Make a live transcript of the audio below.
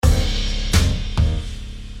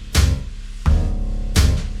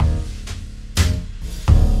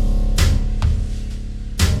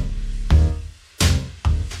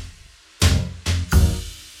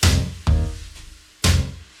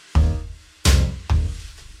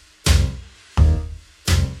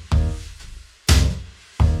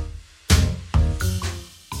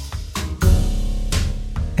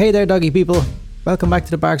Hey there, doggy people. Welcome back to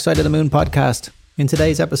the Bark Side of the Moon podcast. In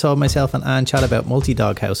today's episode, myself and Anne chat about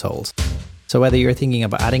multi-dog households. So whether you're thinking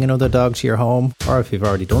about adding another dog to your home, or if you've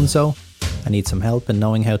already done so and need some help in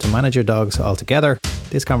knowing how to manage your dogs altogether,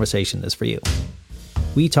 this conversation is for you.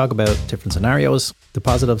 We talk about different scenarios, the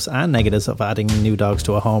positives and negatives of adding new dogs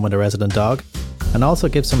to a home with a resident dog, and also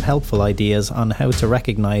give some helpful ideas on how to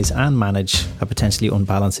recognise and manage a potentially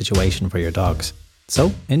unbalanced situation for your dogs.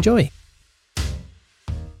 So, enjoy!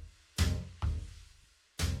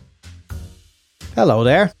 Hello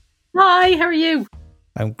there. Hi, how are you?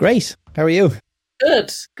 I'm great. How are you?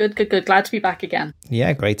 Good. Glad to be back again.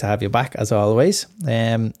 Yeah, great to have you back as always.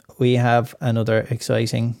 We have another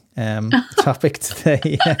exciting topic today.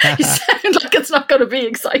 You sound like it's not going to be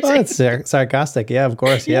exciting. Well, it's sarcastic, yeah, of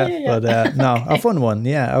course, yeah. But no, a fun one,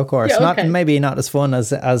 yeah, of course. Yeah, okay. Maybe not as fun as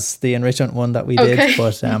the enrichment one that we did,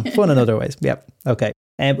 but fun in other ways. Yep, okay.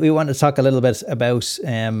 We want to talk a little bit about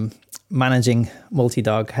managing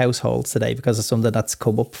multi-dog households today, because it's something that's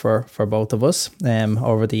come up for both of us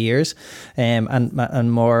over the years,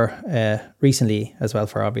 and more recently as well,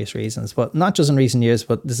 for obvious reasons. But not just in recent years,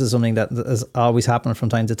 but this is something that has always happened from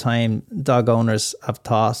time to time. Dog owners have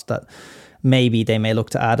thought that maybe they may look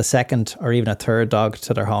to add a second or even a third dog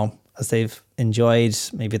to their home, as they've enjoyed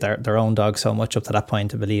maybe their own dog so much up to that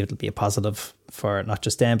point to believe it'll be a positive for not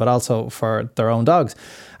just them, but also for their own dogs.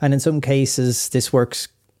 And in some cases, this works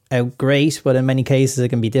out great, but in many cases, it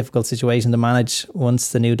can be a difficult situation to manage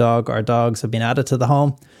once the new dog or dogs have been added to the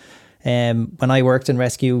home. When I worked in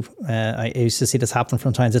rescue, I used to see this happen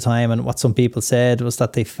from time to time, and what some people said was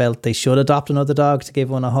that they felt they should adopt another dog to give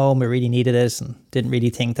one a home. It really needed it, and didn't really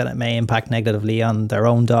think that it may impact negatively on their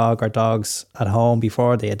own dog or dogs at home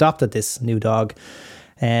before they adopted this new dog.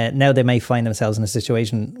 Now they may find themselves in a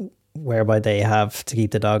situation whereby they have to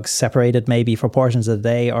keep the dogs separated maybe for portions of the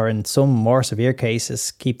day, or in some more severe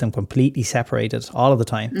cases, keep them completely separated all of the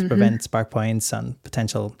time to prevent spark points and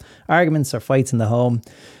potential arguments or fights in the home.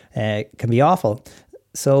 Can be awful.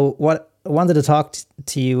 So what I wanted to talk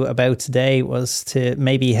to you about today was to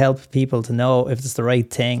maybe help people to know if it's the right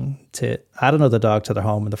thing to add another dog to their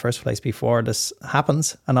home in the first place before this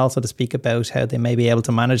happens, and also to speak about how they may be able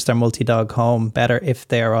to manage their multi-dog home better if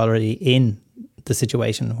they are already in the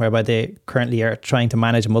situation whereby they currently are trying to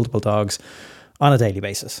manage multiple dogs on a daily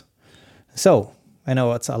basis. So I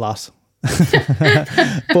know it's a lot,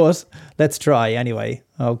 but let's try anyway.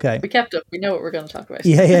 Okay. We kept up. We know what we're going to talk about.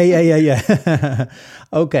 Yeah.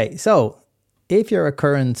 Okay. So if you're a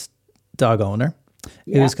current dog owner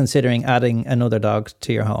who's considering adding another dog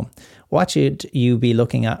to your home, what should you be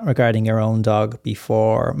looking at regarding your own dog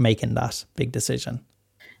before making that big decision?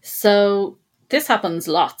 So this happens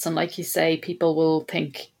lots. And like you say, people will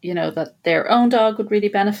think, that their own dog would really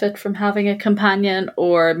benefit from having a companion,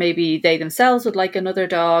 or maybe they themselves would like another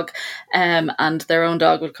dog, and their own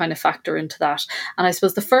dog would kind of factor into that. And I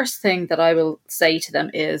suppose the first thing that I will say to them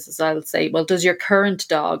is I'll say, well, does your current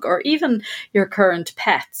dog, or even your current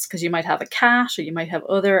pets, because you might have a cat or you might have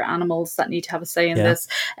other animals that need to have a say in this,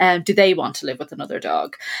 do they want to live with another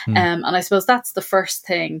dog? And I suppose that's the first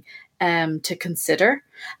thing to consider.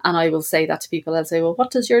 And I will say that to people. I'll say, well,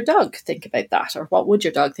 what does your dog think about that? Or what would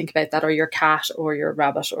your dog think about that? Or your cat or your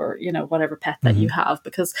rabbit, or, whatever pet that you have,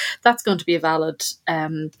 because that's going to be a valid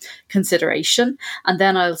consideration. And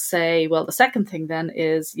then I'll say, well, the second thing then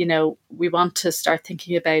is, we want to start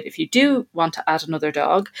thinking about, if you do want to add another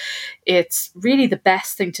dog, it's really the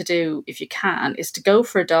best thing to do, if you can, is to go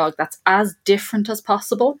for a dog that's as different as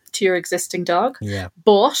possible to your existing dog,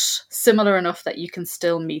 but similar enough that you can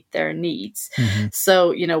still meet their needs.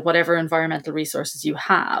 So, whatever environmental resources you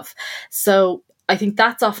have. So I think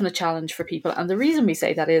that's often a challenge for people. And the reason we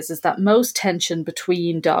say that is that most tension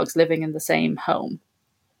between dogs living in the same home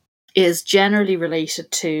is generally related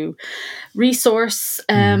to resource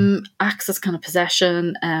access, kind of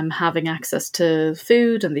possession, having access to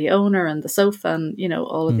food and the owner and the sofa and,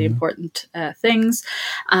 all of the important things.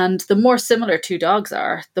 And the more similar two dogs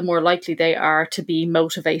are, the more likely they are to be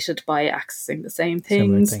motivated by accessing the same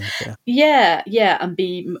things. Yeah, and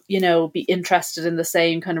be interested in the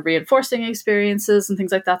same kind of reinforcing experiences and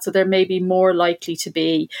things like that. So there may be more likely to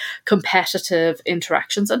be competitive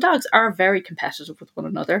interactions, and dogs are very competitive with one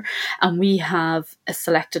another. And we have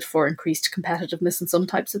selected for increased competitiveness in some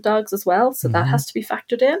types of dogs as well. So that has to be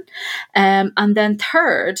factored in. And then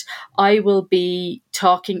third, I will be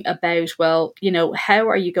talking about, well, how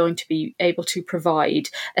are you going to be able to provide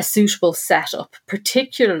a suitable setup,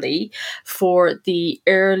 particularly for the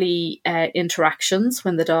early interactions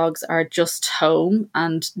when the dogs are just home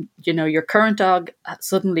and, your current dog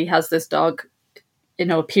suddenly has this dog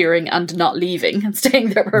appearing and not leaving and staying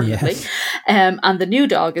there permanently. Yes. And the new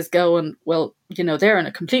dog is going, well, they're in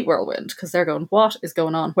a complete whirlwind because they're going, what is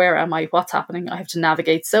going on? Where am I? What's happening? I have to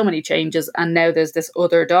navigate so many changes. And now there's this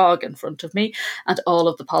other dog in front of me and all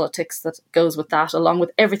of the politics that goes with that, along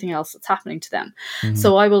with everything else that's happening to them. Mm-hmm.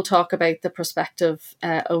 So I will talk about the prospective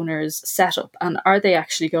owners' setup, and are they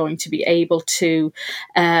actually going to be able to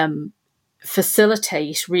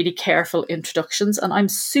facilitate really careful introductions. And I'm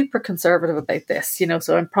super conservative about this,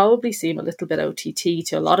 so I'm probably seem a little bit OTT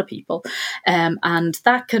to a lot of people. And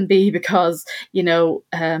that can be because,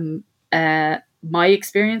 my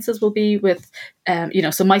experiences will be with,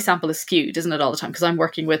 so my sample is skewed, isn't it, all the time? Because I'm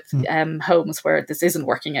working with homes where this isn't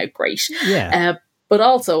working out great. Yeah. But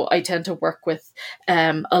also I tend to work with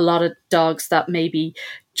a lot of dogs that maybe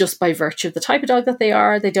just by virtue of the type of dog that they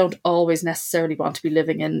are, they don't always necessarily want to be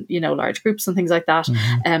living in, large groups and things like that.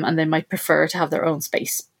 Mm-hmm. And they might prefer to have their own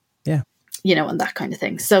space. Yeah. And that kind of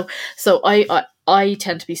thing. So I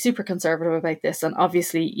tend to be super conservative about this, and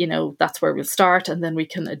obviously, that's where we'll start, and then we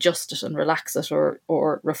can adjust it and relax it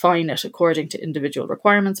or refine it according to individual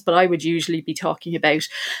requirements. But I would usually be talking about,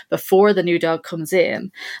 before the new dog comes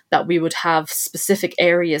in, that we would have specific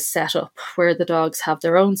areas set up where the dogs have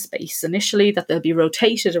their own space initially, that they'll be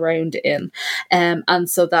rotated around in, and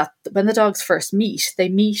so that when the dogs first meet, they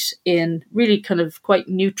meet in really kind of quite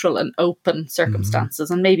neutral and open circumstances,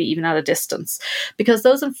 and maybe even at a distance, because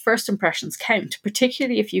those first impressions count,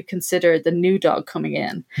 particularly if you consider the new dog coming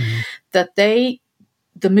in, that the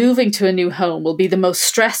moving to a new home will be the most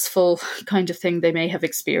stressful kind of thing they may have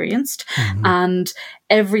experienced. And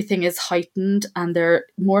everything is heightened, and they're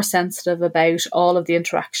more sensitive about all of the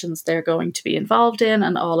interactions they're going to be involved in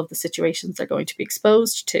and all of the situations they're going to be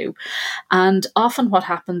exposed to. And often what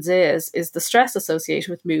happens is the stress associated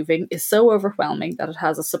with moving is so overwhelming that it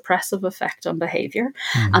has a suppressive effect on behavior.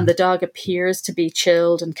 And the dog appears to be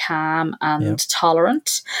chilled and calm and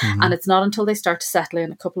tolerant. And it's not until they start to settle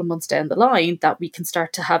in a couple of months down the line that we can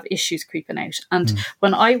start to have issues creeping out. And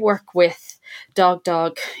when I work with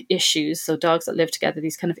dog issues, so dogs that live together,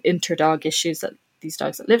 these kind of inter-dog issues, that these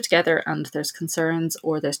dogs that live together and there's concerns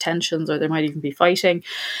or there's tensions or there might even be fighting,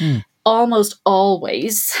 almost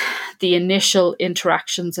always the initial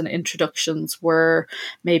interactions and introductions were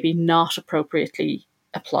maybe not appropriately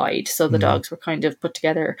applied. So the dogs were kind of put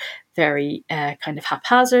together very kind of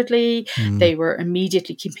haphazardly. They were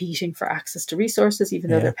immediately competing for access to resources, even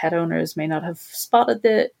though their pet owners may not have spotted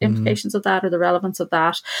the implications of that or the relevance of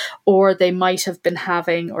that. Or they might have been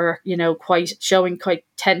having, or, showing quite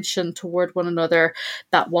tension toward one another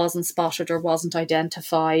that wasn't spotted or wasn't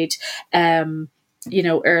identified, early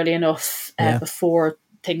enough before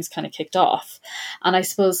things kind of kicked off. And I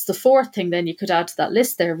suppose the fourth thing then you could add to that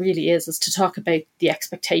list there really is to talk about the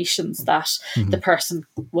expectations that the person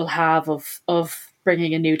will have of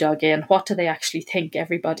bringing a new dog in. What do they actually think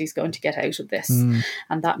everybody's going to get out of this?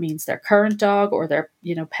 And that means their current dog or their,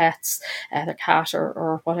 pets, their cat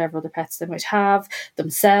or whatever other pets they might have,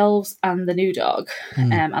 themselves and the new dog,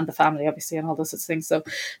 and the family, obviously, and all those sorts of things.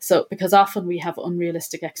 So because often we have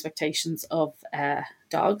unrealistic expectations of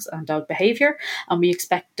dogs and dog behavior, and we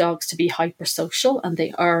expect dogs to be hypersocial, and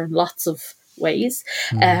they are in lots of ways,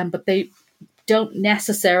 but they don't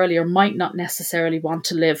necessarily or might not necessarily want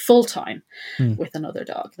to live full-time with another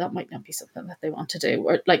dog. That might not be something that they want to do,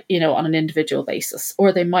 or on an individual basis.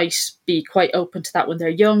 Or they might be quite open to that when they're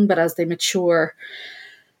young, but as they mature,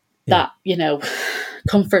 that,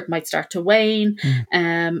 comfort might start to wane,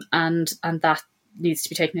 and that needs to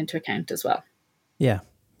be taken into account as well. Yeah.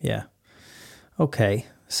 Okay.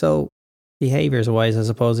 So behaviors wise, I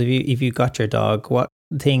suppose, if you got your dog, what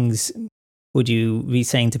things would you be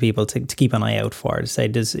saying to people to keep an eye out for? Say,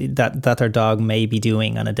 does that their dog may be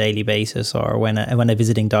doing on a daily basis, or when a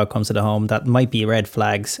visiting dog comes to the home, that might be red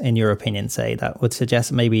flags, in your opinion, say, that would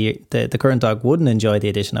suggest maybe the current dog wouldn't enjoy the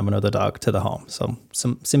addition of another dog to the home? So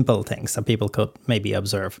some simple things that people could maybe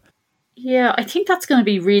observe. Yeah, I think that's going to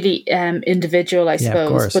be really individual, I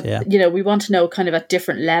suppose. Of course, we want to know kind of at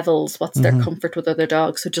different levels what's their comfort with other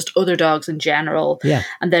dogs. So just other dogs in general. Yeah.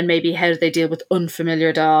 And then maybe how do they deal with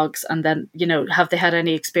unfamiliar dogs? And then, have they had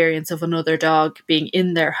any experience of another dog being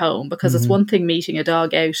in their home? Because it's one thing meeting a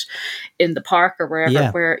dog out in the park or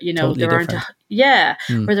wherever where, totally there aren't different.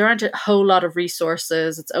 where there aren't a whole lot of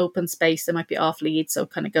resources. It's open space. They might be off lead, so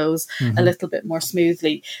it kind of goes a little bit more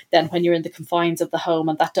smoothly than when you're in the confines of the home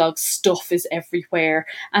and that dog's stuff is everywhere.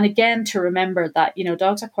 And again, to remember that,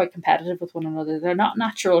 dogs are quite competitive with one another. They're not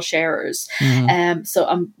natural sharers.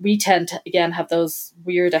 So we tend to, again, have those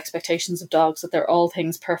weird expectations of dogs that they're all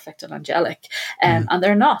things perfect and angelic. And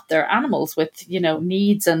they're not. They're animals with,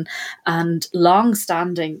 needs and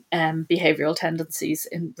long-standing behavioural tendencies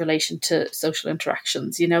in relation to social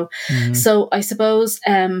interactions, So I suppose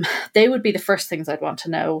they would be the first things I'd want to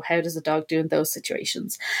know. How does a dog do in those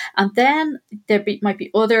situations? And then might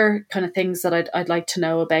be other kind of things that I'd like to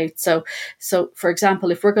know about. So for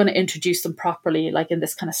example, if we're going to introduce them properly, like in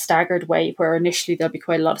this kind of staggered way, where initially there'll be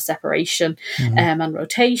quite a lot of separation and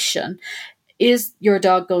rotation, is your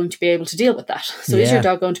dog going to be able to deal with that? So is your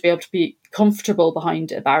dog going to be able to be comfortable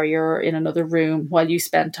behind a barrier or in another room while you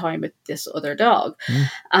spend time with this other dog?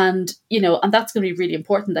 And, and that's going to be really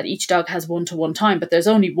important, that each dog has one-to-one time, but there's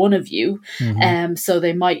only one of you. So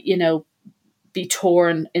they might, be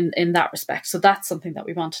torn in that respect. So that's something that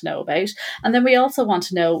we want to know about. And then we also want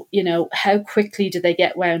to know, how quickly do they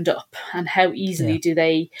get wound up, and how easily do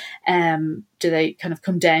they kind of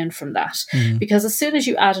come down from that? Because as soon as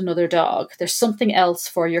you add another dog, there's something else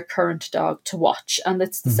for your current dog to watch. And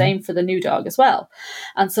it's the same for the new dog as well.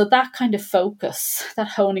 And so that kind of focus, that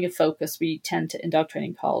honing of focus, we tend to, in dog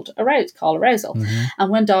training, call arousal. And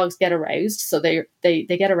when dogs get aroused, so they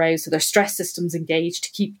get aroused, so their stress system's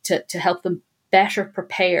engaged to help them better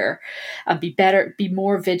prepare and be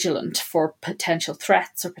more vigilant for potential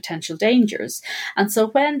threats or potential dangers. And so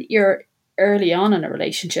when you're early on in a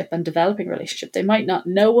relationship and developing a relationship, they might not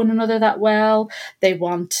know one another that well. They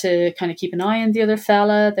want to kind of keep an eye on the other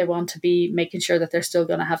fella. They want to be making sure that they're still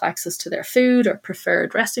going to have access to their food or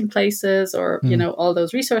preferred resting places or, all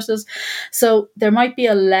those resources. So there might be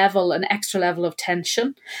an extra level of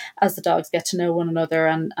tension as the dogs get to know one another.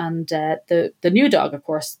 And the new dog, of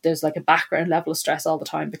course, there's like a background level of stress all the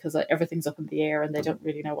time because everything's up in the air and they don't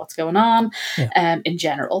really know what's going on in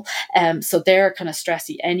general. So they're kind of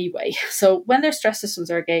stressy anyway. So when their stress systems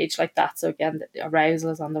are engaged like that, so again, the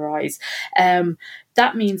arousal is on the rise,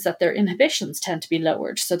 that means that their inhibitions tend to be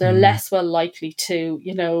lowered. So they're less well likely to,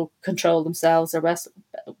 control themselves. They're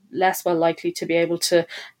less well likely to be able to,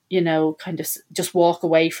 kind of just walk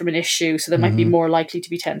away from an issue. So there might be more likely to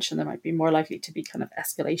be tension. There might be more likely to be kind of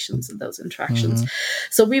escalations in those interactions.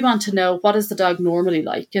 So we want to know, what is the dog normally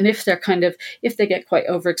like? And if they get quite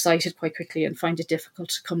overexcited quite quickly and find it difficult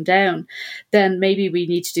to come down, then maybe we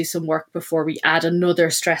need to do some work before we add another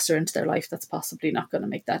stressor into their life that's possibly not going to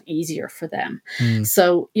make that easier for them.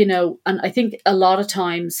 So, and I think a lot of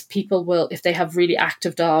times people will, if they have really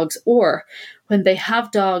active dogs, or when they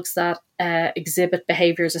have dogs that exhibit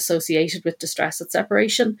behaviours associated with distress at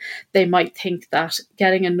separation, they might think that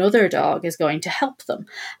getting another dog is going to help them.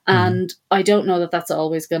 And I don't know that that's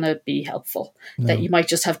always going to be helpful. No. That you might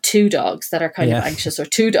just have two dogs that are kind of anxious, or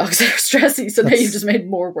two dogs that are stressy, so now you've just made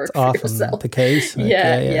more work for yourself. The case.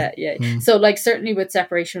 Like, So like certainly with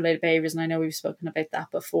separation related behaviours, and I know we've spoken about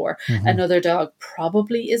that before, another dog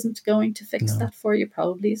probably isn't going to fix that for you,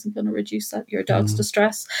 probably isn't going to reduce your dog's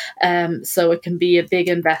distress. So it can be a big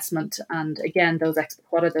investment. And again,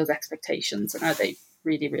 what are those expectations, and are they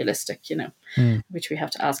really realistic, which we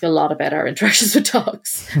have to ask a lot about our interactions with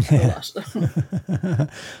dogs.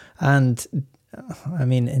 And I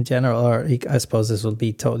mean, in general, or I suppose this will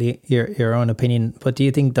be totally your own opinion, but do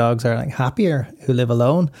you think dogs are like happier who live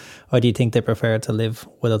alone, or do you think they prefer to live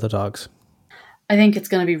with other dogs? I think it's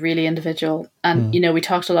going to be really individual. And, we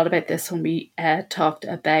talked a lot about this when we talked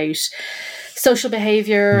about social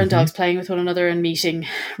behaviour and dogs playing with one another and meeting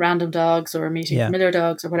random dogs or meeting familiar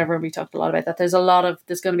dogs or whatever. We talked a lot about that. There's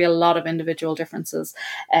going to be a lot of individual differences.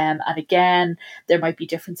 And again, there might be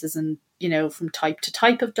differences in, from type to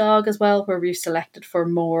type of dog as well, where we've selected for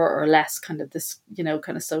more or less kind of this,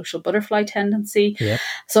 kind of social butterfly tendency. Yeah.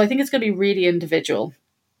 So I think it's going to be really individual.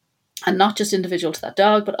 And not just individual to that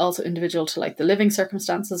dog, but also individual to like the living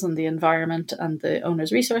circumstances and the environment and the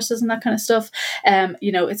owner's resources and that kind of stuff.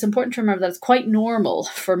 It's important to remember that it's quite normal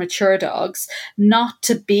for mature dogs not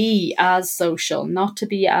to be as social, not to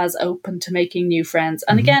be as open to making new friends.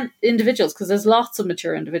 And again, individuals, because there's lots of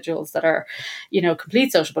mature individuals that are,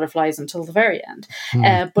 complete social butterflies until the very end.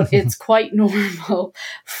 But it's quite normal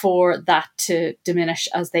for that to diminish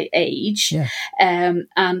as they age. Yeah.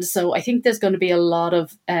 And so I think there's going to be a lot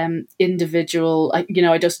of individual.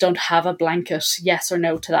 I just don't have a blanket yes or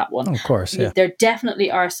no to that one. Of course, yeah. There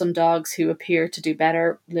definitely are some dogs who appear to do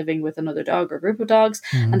better living with another dog or group of dogs,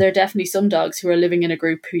 and there are definitely some dogs who are living in a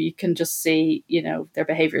group who you can just see, their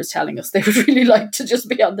behavior is telling us they would really like to just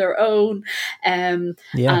be on their own. And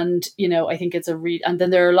I think it's and then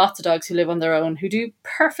there are lots of dogs who live on their own who do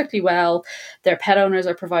perfectly well. Their pet owners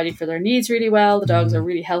are providing for their needs really well. The dogs are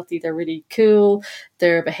really healthy. They're really cool.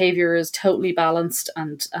 Their behavior is totally balanced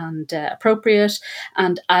and appropriate.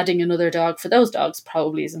 And adding another dog for those dogs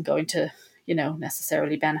probably isn't going to,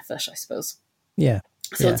 necessarily benefit, I suppose. Yeah.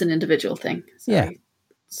 So it's an individual thing. So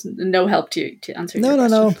it's no help to answer your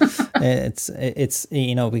question. No. It's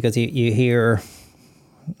because you hear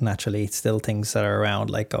naturally still things that are around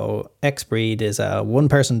like, X breed is a one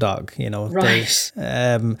person dog, right.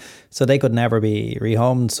 So they could never be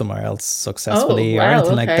rehomed somewhere else successfully or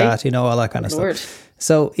anything like that, all that kind of stuff.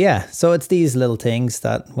 So so it's these little things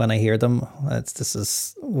that when I hear them, this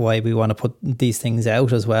is why we want to put these things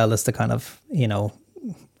out as well, as to kind of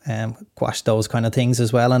quash those kind of things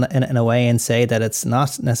as well in a way, and say that it's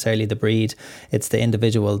not necessarily the breed, it's the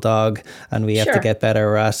individual dog, and we have to get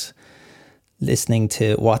better at listening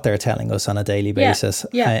to what they're telling us on a daily basis.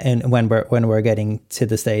 And when we're getting to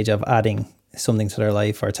the stage of adding something to their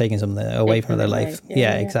life or taking something away from their life.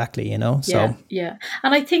 Exactly. So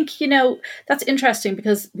and I think that's interesting,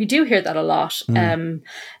 because we do hear that a lot. I'm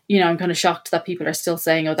kind of shocked that people are still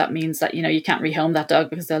saying, that means that you can't rehome that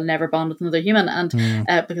dog because they'll never bond with another human, and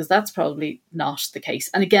because that's probably not the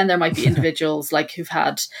case. And again, there might be individuals like who've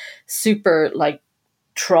had super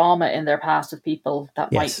trauma in their past with people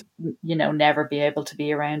that might never be able to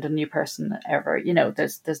be around a new person ever.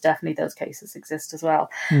 There's definitely those cases exist as well.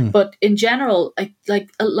 But in general,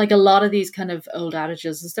 like a lot of these kind of old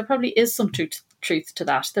adages, there probably is some truth to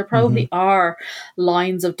that. There probably are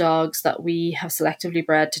lines of dogs that we have selectively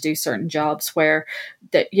bred to do certain jobs, where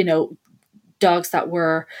that dogs that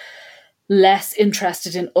were less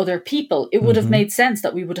interested in other people, it would have made sense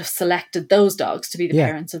that we would have selected those dogs to be the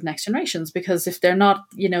parents of next generations, because if they're not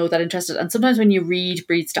that interested, and sometimes when you read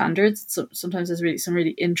breed standards, sometimes there's some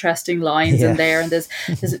really interesting lines in there, and there's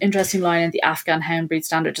an interesting line in the Afghan hound breed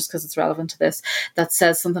standard, just because it's relevant to this, that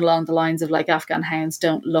says something along the lines of Afghan hounds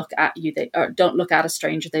don't look at you, don't look at a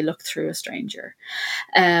stranger, they look through a stranger.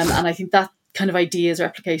 And I think that kind of idea is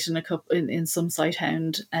replicated in some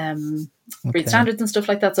sighthound breed standards and stuff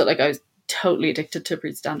like that. So I was totally addicted to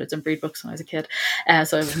breed standards and breed books when I was a kid,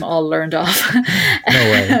 so I have them all learned off. No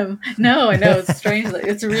way. No, I know, it's strange.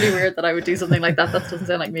 It's really weird that I would do something like that. That doesn't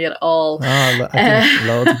sound like me at all. I think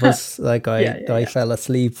loads of us, I fell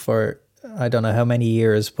asleep for I don't know how many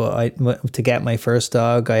years, but to get my first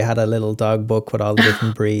dog, I had a little dog book with all the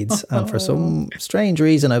different breeds, and for some strange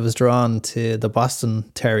reason I was drawn to the Boston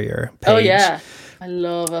Terrier page. Oh yeah, I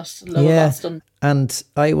love it. Love Boston. And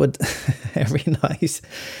I would every night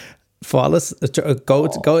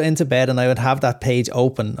go into bed, and I would have that page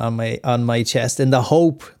open on my chest in the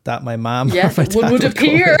hope that my mom or my dad would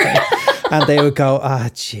appear. And they would go,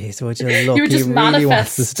 jeez, would you look, you he really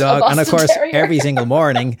wants this dog. And of course, every single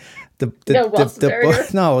morning,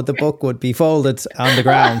 the book would be folded on the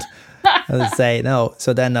ground. I would say no.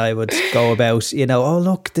 So then I would go about, oh,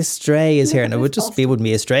 look, this stray is here. And it wouldn't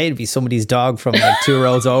be a stray. It'd be somebody's dog from 2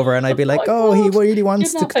 roads over. And I'd be like, he really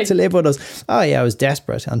wants to live with us. Oh, yeah, I was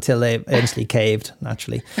desperate until they eventually caved,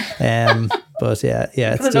 naturally. But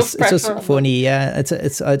it's just funny. Yeah,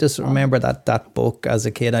 I just remember that book as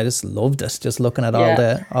a kid. I just loved it, just looking at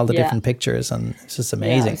all the different pictures, and it's just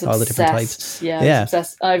amazing, all the different types. Yeah, I was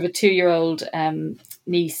obsessed. I have a 2-year-old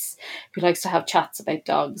niece who likes to have chats about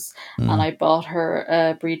dogs, and I bought her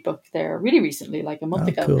a breed book there really recently, like a month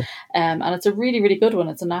ago. Cool. And it's a really, really good one.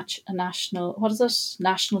 It's a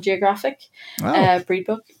National Geographic breed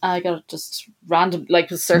book. I got it just random,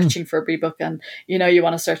 was searching for a breed book, and you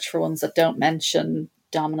want to search for ones that don't mention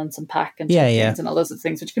dominance and pack and chickens and all those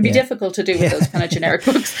things, which can be difficult to do with those kind of generic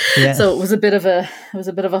books. So it was a bit of a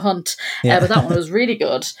hunt, but that one was really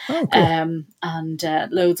good. Oh, cool. And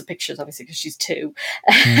loads of pictures, obviously, because she's 2.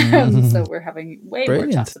 So we're having way more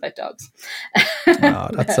chats about dogs. Oh,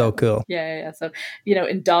 that's so cool. So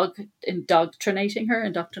indoctrinating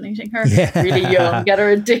her really young, get her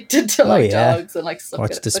addicted to dogs, and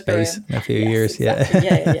watch the space in a few years. Exactly.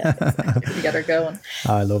 Yeah. Get her going.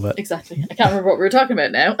 Oh, I love it. Exactly. I can't remember what we were talking about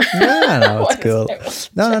now. No, it's cool.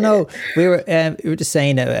 No. We were just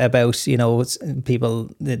saying about people,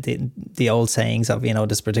 the old sayings of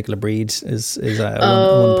this particular breed is a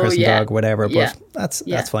one person dog, whatever. But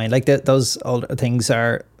that's fine. Like those older things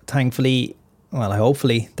are thankfully,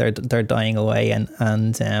 hopefully they're dying away, and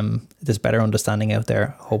there's better understanding out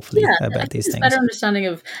there, hopefully, about these things. Better understanding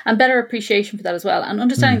of, and better appreciation for that as well, and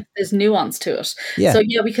understanding there's nuance to it. So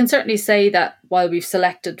we can certainly say that while we've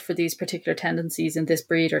selected for these particular tendencies in this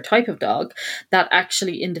breed or type of dog, that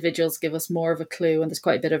actually individuals give us more of a clue, and there's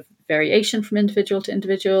quite a bit of variation from individual to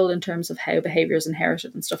individual in terms of how behaviour is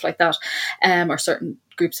inherited and stuff like that, or certain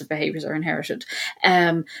groups of behaviours are inherited.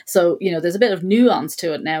 So, there's a bit of nuance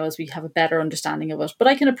to it now as we have a better understanding of it. But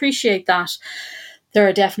I can appreciate that there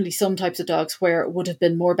are definitely some types of dogs where it would have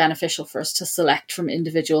been more beneficial for us to select from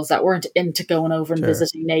individuals that weren't into going over and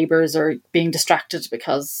visiting neighbours or being distracted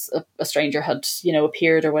because a stranger had,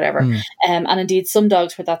 appeared or whatever. And indeed, some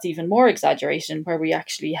dogs where that's even more exaggeration, where we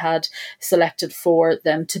actually had selected for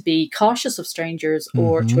them to be cautious of strangers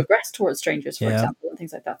or to aggress towards strangers, for example, and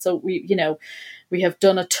things like that. So we have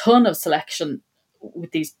done a ton of selection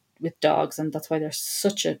with dogs, and that's why they're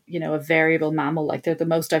such a variable mammal. Like, they're the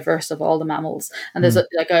most diverse of all the mammals, and there's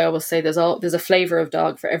like I always say, there's a flavor of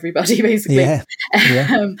dog for everybody, basically.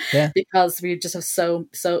 Because we just have so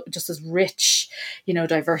just as rich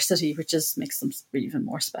diversity, which just makes them even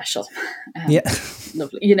more special.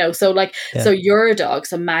 Lovely, so your dog,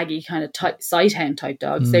 so Maggie kind of type sighthound type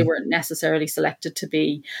dogs, they weren't necessarily selected to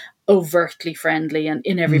be overtly friendly and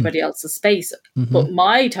in everybody else's space. But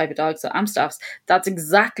my type of dogs, so Amstaffs, that's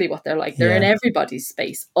exactly what they're like. They're in everybody's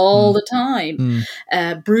space all the time,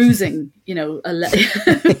 bruising,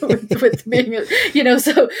 with being,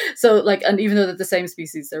 so like, and even though they're the same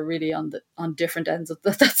species, they're really on different ends of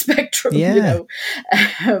that spectrum,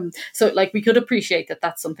 so like we could appreciate that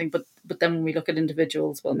that's something, but then when we look at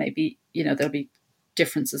individuals, well, maybe, there'll be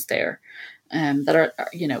differences there that are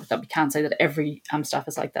that we can't say that every Amstaff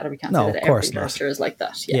is like that, or we can't say that every Dorster is like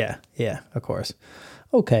that. Yeah, of course.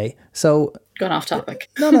 Okay, so going off topic.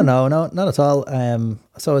 No, not at all.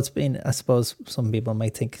 So it's been, I suppose some people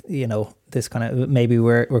might think, this kind of, maybe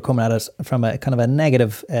we're coming at it from a kind of a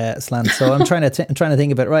negative slant. So I'm trying to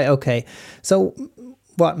think about, right, okay, so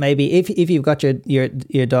what maybe if you've got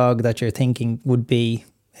your dog that you're thinking would be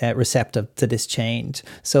receptive to this change,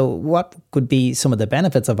 so what could be some of the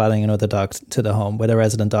benefits of adding another dog to the home with a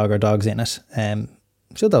resident dog or dogs in it?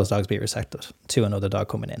 Should those dogs be receptive to another dog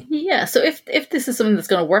coming in? Yeah, so if this is something that's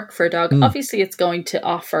going to work for a dog, obviously it's going to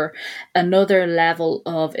offer another level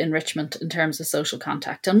of enrichment in terms of social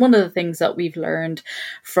contact. And one of the things that we've learned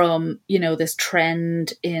from, this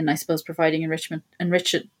trend in, I suppose, providing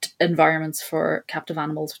enriched environments for captive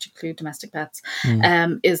animals, which include domestic pets,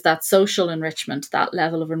 is that social enrichment, that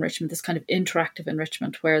level of enrichment, this kind of interactive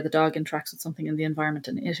enrichment where the dog interacts with something in the environment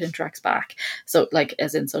and it interacts back. So like,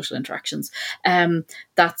 as in social interactions,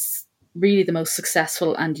 that's really the most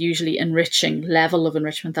successful and usually enriching level of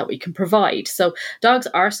enrichment that we can provide. So dogs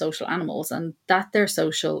are social animals, and that they're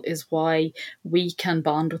social is why we can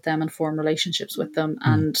bond with them and form relationships with them,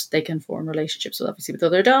 and they can form relationships with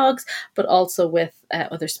other dogs, but also with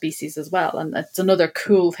other species as well. And that's another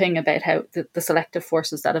cool thing about how the selective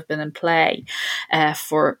forces that have been in play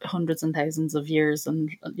for hundreds and thousands of years, and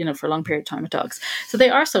for a long period of time with dogs. So they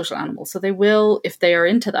are social animals. So they will, if they are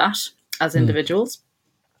into that as individuals,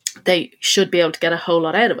 they should be able to get a whole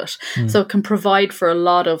lot out of it. So it can provide for a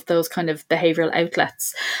lot of those kind of behavioural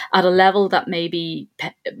outlets at a level that maybe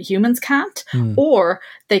humans can't, or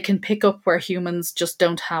they can pick up where humans just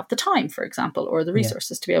don't have the time, for example, or the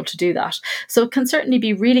resources to be able to do that. So it can certainly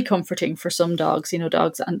be really comforting for some dogs,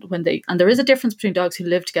 dogs, and there is a difference between dogs who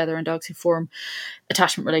live together and dogs who form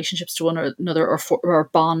attachment relationships to one another or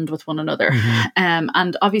bond with one another.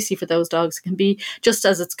 And obviously for those dogs, it can be just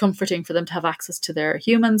as it's comforting for them to have access to their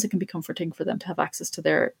humans, it can be comforting for them to have access to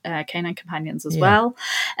their canine companions as well.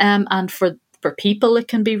 And for people, it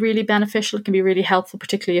can be really beneficial. It can be really helpful,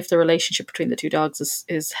 particularly if the relationship between the two dogs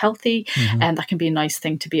is healthy. And that can be a nice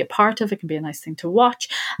thing to be a part of. It can be a nice thing to watch.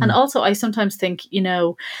 And also, I sometimes think,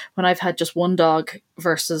 when I've had just one dog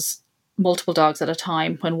versus multiple dogs at a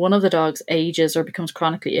time, when one of the dogs ages or becomes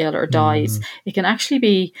chronically ill or dies, it can actually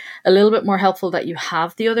be a little bit more helpful that you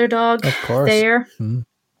have the other dog there.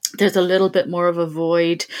 There's a little bit more of a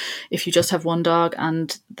void if you just have one dog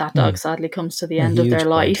and that dog sadly comes to the end of their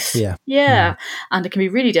life. And it can be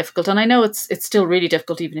really difficult. And I know it's still really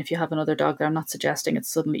difficult even if you have another dog there. I'm not suggesting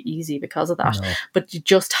it's suddenly easy because of that. But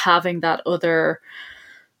just having that other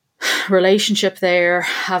relationship there,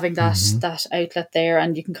 having that outlet there,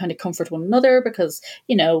 and you can kind of comfort one another, because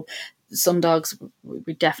some dogs,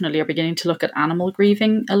 we definitely are beginning to look at animal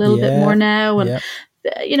grieving a little bit more now, and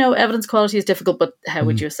evidence quality is difficult, but how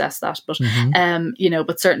would you assess that? But,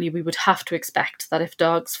 but certainly we would have to expect that if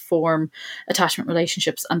dogs form attachment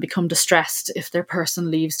relationships and become distressed, if their person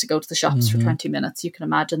leaves to go to the shops for 20 minutes, you can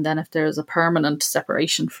imagine then if there's a permanent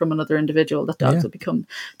separation from another individual, that dogs will become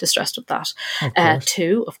distressed with that.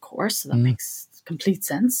 Too, of course, so that makes complete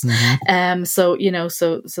sense. So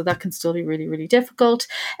that can still be really, really difficult.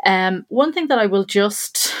 One thing that I will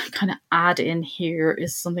just kind of add in here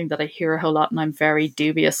is something that I hear a whole lot and I'm very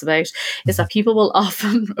dubious about, is that people will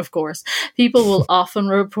often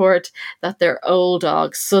report that their old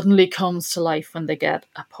dog suddenly comes to life when they get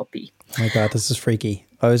a puppy. Oh my God, this is freaky.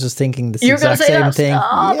 I was just thinking the exact same thing.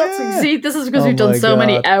 Oh, yeah. This is because we've done so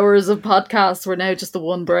many hours of podcasts. We're now just the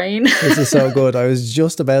one brain. This is so good. I was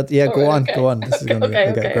just about, go on. This is going to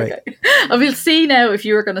be great. I will see now if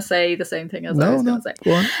you were going to say the same thing as I was going to say.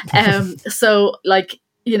 Go on. So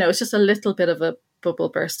it's just a little bit of a bubble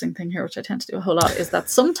bursting thing here, which I tend to do a whole lot, is that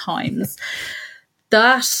sometimes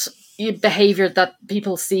that behaviour that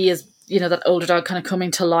people see as, that older dog kind of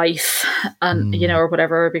coming to life and, or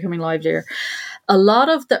whatever, becoming livelier. A lot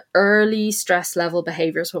of the early stress level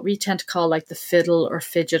behaviours, what we tend to call like the fiddle or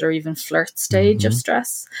fidget or even flirt stage of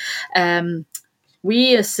stress,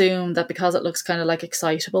 we assume that because it looks kind of like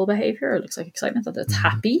excitable behaviour, it looks like excitement, that it's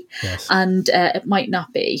happy. Yes. And it might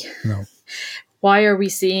not be. No. Why are we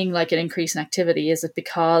seeing like an increase in activity? Is it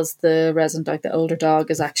because the resident dog, the older dog,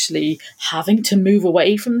 is actually having to move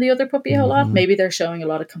away from the other puppy a whole lot? Maybe they're showing a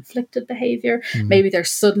lot of conflicted behaviour. Maybe they're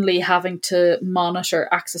suddenly having to monitor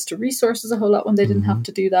access to resources a whole lot when they didn't have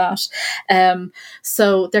to do that.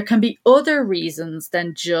 So there can be other reasons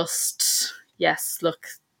than just, yes, look,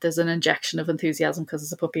 there's an injection of enthusiasm because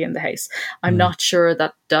there's a puppy in the house. I'm not sure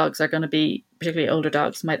that dogs are going to be, particularly older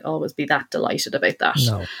dogs, might always be that delighted about that.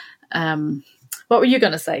 No. What were you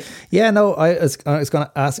going to say? Yeah, no, I was going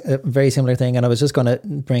to ask a very similar thing, and I was just going to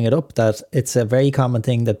bring it up that it's a very common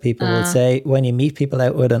thing that people will say when you meet people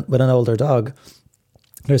out with an older dog.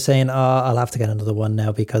 They're saying, I'll have to get another one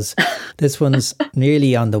now because this one's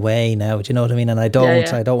nearly on the way now. Do you know what I mean? And I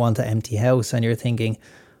don't want an empty house. And you're thinking,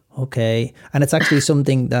 okay. And it's actually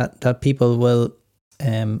something that people will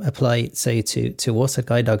apply, say, to us at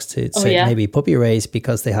Guide Dogs to maybe puppy raise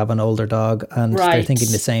because they have an older dog and they're thinking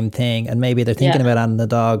the same thing, and maybe they're thinking about adding the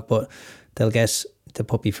dog, but they'll get the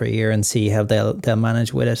puppy for a year and see how they'll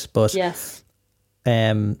manage with it. But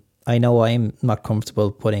I know I'm not comfortable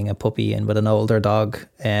putting a puppy in with an older dog.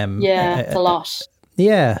 It's a lot.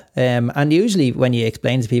 Yeah, and usually when you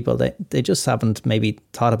explain to people, they just haven't maybe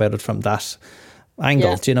thought about it from that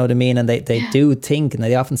angle, do you know what I mean? And they do think, and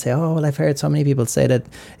they often say, oh, well, I've heard so many people say that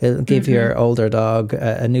it'll give your older dog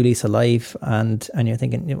a new lease of life, and you're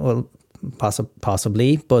thinking, well,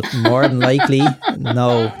 possibly, but more than likely,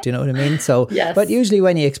 no. Do you know what I mean? So, but usually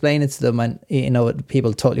when you explain it to them, and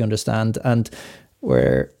people totally understand, and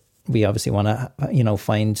we obviously want to,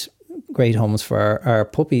 find great homes for our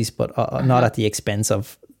puppies, but not at the expense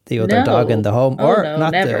of the other dog in the home,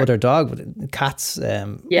 the other dog, but cats.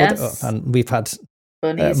 And we've had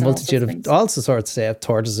a multitude of all sorts of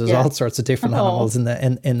tortoises, all sorts of different animals in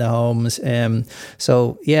the homes.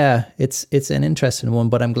 So yeah, it's an interesting one,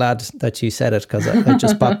 but I'm glad that you said it because I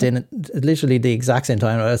just popped in at literally the exact same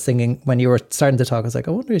time. I was thinking when you were starting to talk, I was like,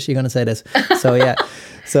 I wonder is she going to say this? So yeah.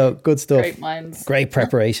 So good stuff. Great minds. Great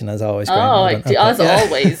preparation as always. As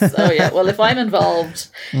always. Oh yeah. Well, if I'm involved,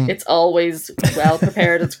 it's always well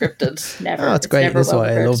prepared and scripted. Never. Oh, it's great. That's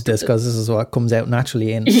why I love this, because this is what comes out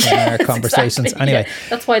naturally in our conversations. Exactly. Anyway,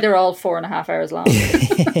 that's why they're all 4.5 hours long.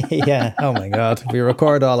 Yeah. Oh my God. We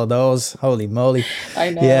record all of those. Holy moly.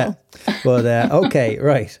 I know. Yeah. But okay.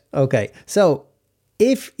 Right. Okay. So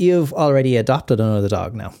if you've already adopted another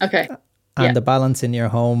dog now. Okay. And the balance in your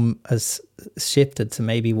home has shifted to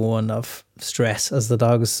maybe one of stress as the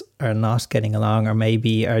dogs are not getting along or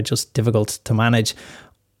maybe are just difficult to manage.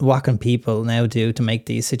 What can people now do to make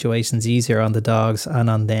these situations easier on the dogs and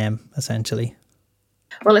on them, essentially?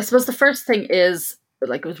 Well, I suppose the first thing is,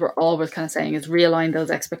 like as we're always kind of saying, is realign those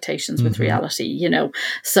expectations with reality,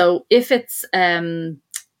 So if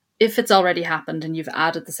it's already happened and you've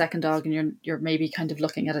added the second dog and you're maybe kind of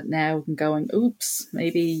looking at it now and going, oops,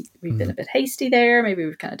 maybe we've been a bit hasty there, maybe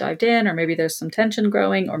we've kind of dived in, or maybe there's some tension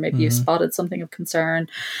growing, or maybe you've spotted something of concern.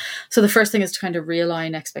 So the first thing is to kind of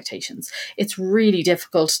realign expectations. It's really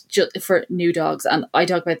difficult for new dogs, and I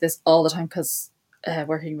talk about this all the time because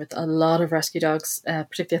working with a lot of rescue dogs,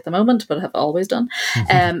 particularly at the moment, but have always done,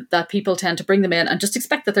 that people tend to bring them in and just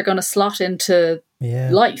expect that they're going to slot into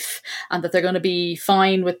life, and that they're going to be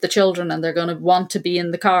fine with the children, and they're going to want to be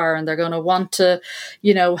in the car, and they're going to want to,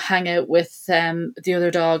 hang out with the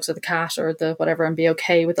other dogs or the cat or the whatever, and be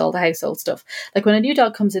okay with all the household stuff. Like when a new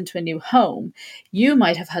dog comes into a new home, you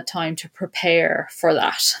might have had time to prepare for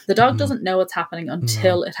that. The dog doesn't know what's happening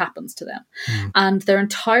until it happens to them, and their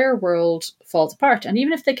entire world falls apart. And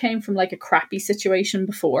even if they came from like a crappy situation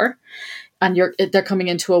before, and they're coming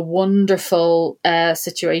into a wonderful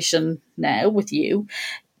situation now with you,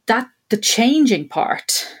 that the changing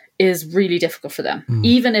part is really difficult for them,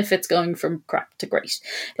 even if it's going from crap to great.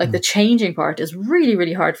 Like the changing part is really,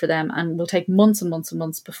 really hard for them, and will take months and months and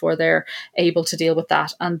months before they're able to deal with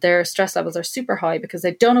that. And their stress levels are super high because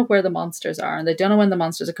they don't know where the monsters are, and they don't know when the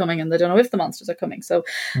monsters are coming, and they don't know if the monsters are coming. So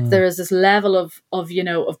there is this level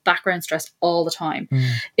of background stress all the time.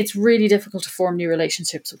 It's really difficult to form new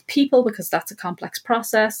relationships with people because that's a complex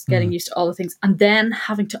process, getting used to all the things, and then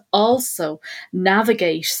having to also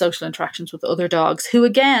navigate social interactions with other dogs who,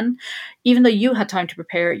 again, even though you had time to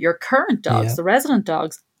prepare, your current dogs, the resident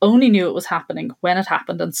dogs, only knew it was happening when it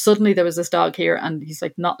happened. And suddenly there was this dog here, and he's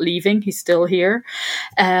like not leaving, he's still here.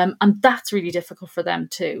 And that's really difficult for them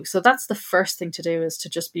too. So that's the first thing to do, is to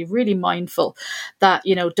just be really mindful that,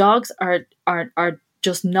 dogs are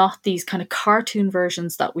just not these kind of cartoon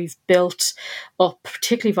versions that we've built up,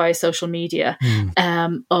 particularly via social media,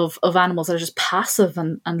 of animals that are just passive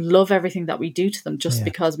and love everything that we do to them just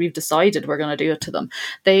because we've decided we're going to do it to them.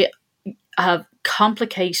 They have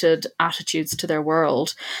complicated attitudes to their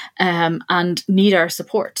world and need our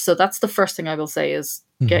support. So that's the first thing I will say, is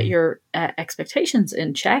get your expectations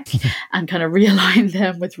in check and kind of realign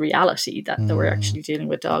them with reality, that we're actually dealing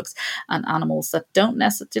with dogs and animals that didn't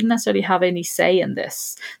necessarily have any say in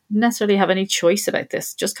this, necessarily have any choice about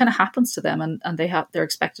this, just kind of happens to them, and they're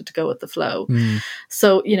expected to go with the flow.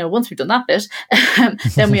 So, once we've done that bit,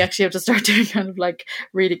 then we actually have to start doing kind of like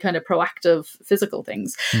really kind of proactive physical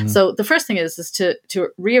things. So the first thing is to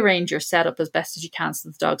rearrange your setup as best as you can, so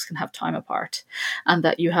the dogs can have time apart, and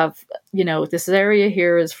that you have, this area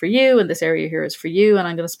here is for you, and this area here is for you, and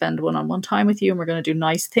I'm going to spend one-on-one time with you, and we're going to do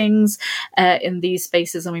nice things in these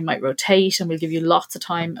spaces, and we might rotate, and we'll give you lots of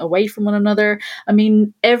time away from one another. I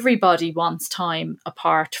mean, everybody wants time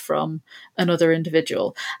apart from another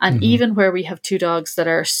individual, and even where we have two dogs that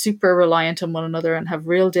are super reliant on one another and have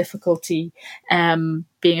real difficulty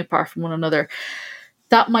being apart from one another,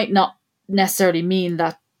 that might not necessarily mean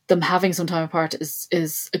that them having some time apart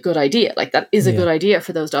is a good idea. Like that is a good idea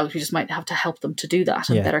for those dogs. We just might have to help them to do that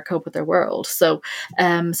and better cope with their world. So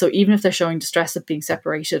even if they're showing distress of being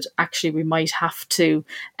separated, actually we might have to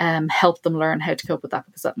help them learn how to cope with that,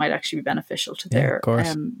 because that might actually be beneficial to their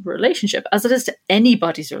relationship, as it is to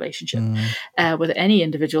anybody's relationship with any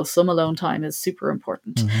individual. Some alone time is super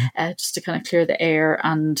important, just to kind of clear the air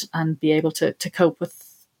and be able to cope with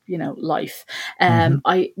life.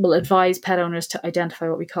 I will advise pet owners to identify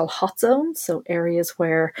what we call hot zones, so areas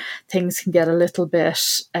where things can get a little bit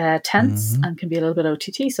tense and can be a little bit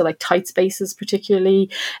OTT, so like tight spaces, particularly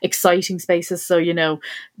exciting spaces, so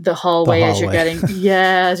the hallway, as you're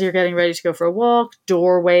getting ready to go for a walk,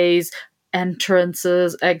 doorways,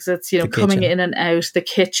 entrances, exits, coming in and out, the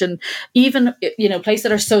kitchen, even, places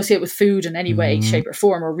that are associated with food in any way, shape or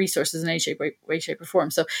form, or resources in any way, shape or form.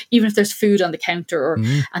 So even if there's food on the counter, or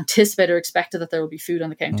anticipated or expected that there will be food on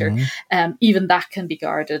the counter, even that can be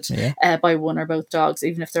guarded by one or both dogs,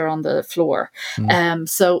 even if they're on the floor.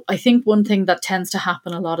 So I think one thing that tends to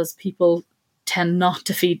happen a lot is people tend not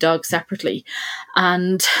to feed dogs separately.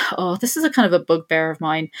 And this is a kind of a bugbear of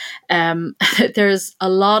mine. There's a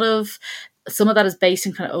lot of, some of that is based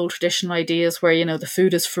in kind of old traditional ideas where, the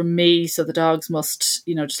food is from me, so the dogs must,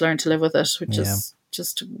 just learn to live with it, which is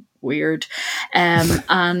just weird.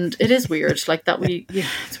 And it is weird, like that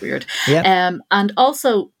it's weird. And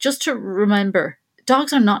also just to remember,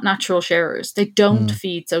 dogs are not natural sharers. They don't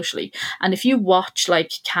feed socially. And if you watch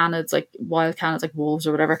like canids, like wild canids, like wolves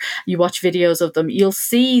or whatever, you watch videos of them, you'll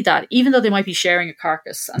see that even though they might be sharing a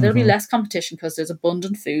carcass, and there'll be less competition because there's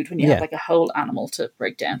abundant food when you have like a whole animal to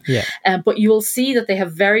break down. But you will see that they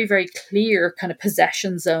have very, very clear kind of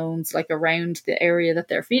possession zones, like around the area that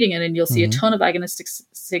they're feeding in. And you'll see a ton of agonistic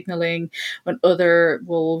signaling when other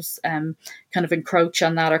wolves kind of encroach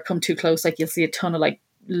on that or come too close. Like you'll see a ton of like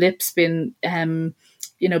lips been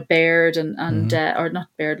bared and or not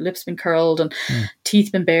bared, lips been curled and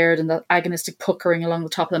teeth been bared, and that agonistic puckering along the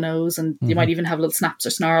top of the nose, and you might even have little snaps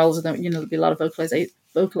or snarls, and then there'll be a lot of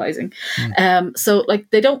vocalizing. So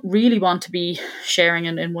like they don't really want to be sharing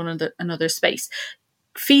in one another's space.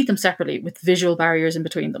 Feed them separately with visual barriers in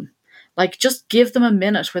between them. Like, just give them a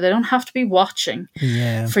minute where they don't have to be watching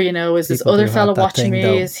for, is this People other fella watching me?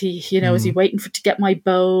 Though. Is he, is he waiting to get my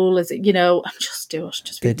bowl? Is it, just do it.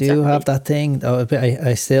 Just they do separately. Have that thing though.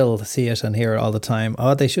 I still see it and hear it all the time.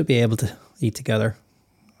 Oh, they should be able to eat together.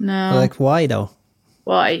 No. Like, why though?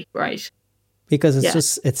 Why? Right. Because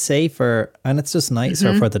it's it's safer and it's just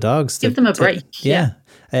nicer for the dogs. Give them a break. Yeah.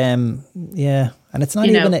 And it's not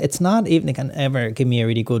it's not even it can ever give me a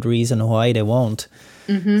really good reason why they won't.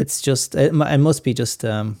 It's just it must be just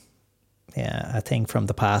a thing from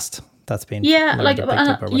the past that's been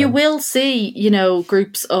you will see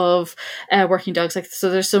groups of working dogs, like, so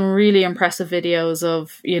there's some really impressive videos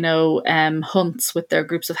of hunts with their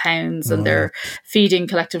groups of hounds and they're feeding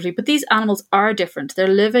collectively, but these animals are different. They're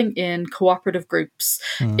living in cooperative groups.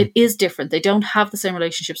 It is different. They don't have the same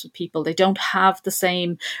relationships with people. They don't have the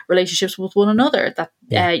same relationships with one another that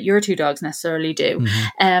your two dogs necessarily do.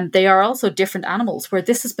 They are also different animals where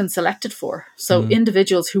this has been selected for. So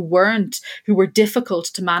individuals who were difficult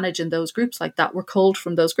to manage in those groups like that were culled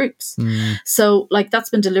from those groups. So like that's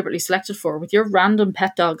been deliberately selected for. With your random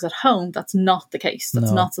pet dogs at home, that's not the case.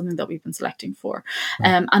 That's not something that we've been selecting for.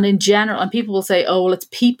 And in general, and people will say, oh, well, it's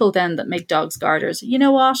people then that make dogs guarders. You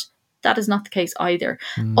know what? That is not the case either.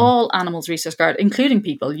 All animals resource guard, including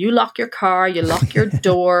people. You lock your car, you lock your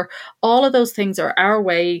door. All of those things are our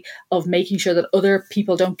way of making sure that other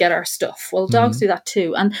people don't get our stuff. Well, dogs do that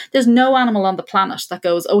too. And there's no animal on the planet that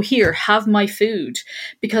goes, oh, here, have my food.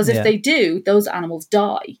 Because if they do, those animals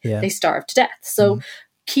die. They starve to death. So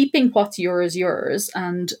keeping what's yours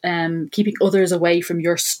and keeping others away from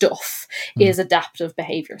your stuff is adaptive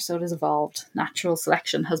behavior. So it is evolved. Natural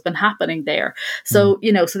selection has been happening there. So,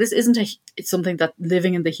 so this isn't it's something that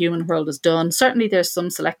living in the human world has done. Certainly there's some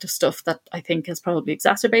selective stuff that I think has probably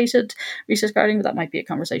exacerbated resource guarding, but that might be a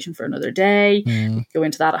conversation for another day. We could go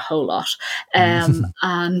into that a whole lot. And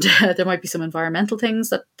there might be some environmental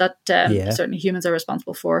things that certainly humans are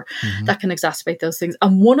responsible for that can exacerbate those things.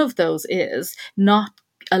 And one of those is not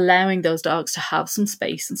allowing those dogs to have some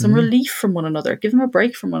space and some relief from one another, give them a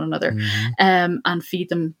break from one another, and feed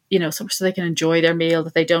them, so they can enjoy their meal,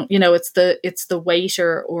 that they don't, it's the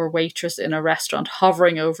waiter or waitress in a restaurant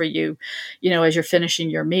hovering over you, as you're finishing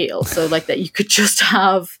your meal. So like that you could just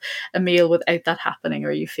have a meal without that happening,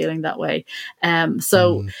 or you feeling that way.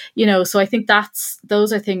 So I think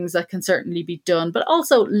those are things that can certainly be done, but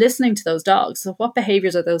also listening to those dogs. So what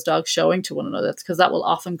behaviors are those dogs showing to one another? Because that will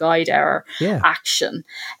often guide our action.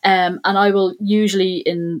 And I will usually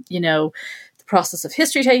in, the process of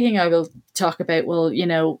history taking, I will talk about, well,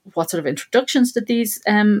 what sort of introductions did these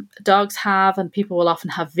dogs have? And people will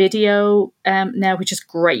often have video now, which is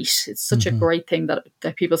great. It's such a great thing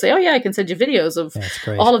that people say, oh yeah, I can send you videos of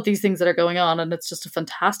all of these things that are going on. And it's just a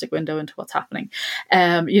fantastic window into what's happening,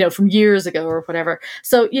 from years ago or whatever.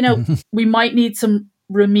 So, we might need some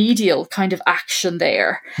remedial kind of action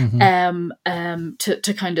there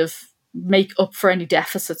to kind of make up for any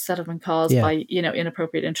deficits that have been caused by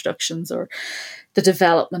inappropriate introductions, or the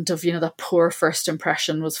development of that poor first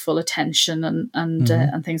impression was full attention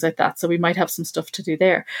and things like that. So we might have some stuff to do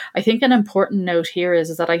there. I think an important note here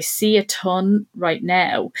is that I see a ton right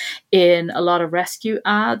now in a lot of rescue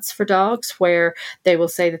ads for dogs where they will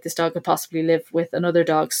say that this dog could possibly live with another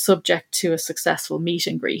dog subject to a successful meet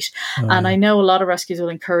and greet. And I know a lot of rescues will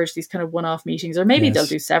encourage these kind of one-off meetings, or maybe they'll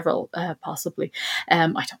do several possibly.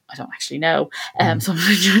 I don't actually know. So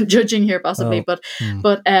I'm judging here possibly, but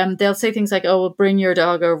they'll say things like, oh, well, bring your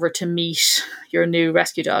dog over to meet your new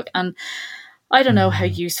rescue dog. And I don't know how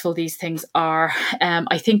useful these things are.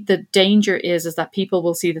 I think the danger is that people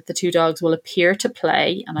will see that the two dogs will appear to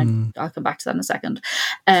play, and I'll come back to that in a second.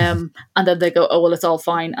 And then they go, oh, well, it's all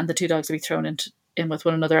fine. And the two dogs will be thrown in with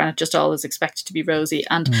one another, and it just all is expected to be rosy.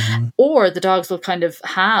 And or the dogs will kind of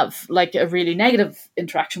have like a really negative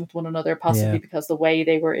interaction with one another, possibly because the way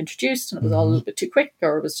they were introduced, and it was all a little bit too quick,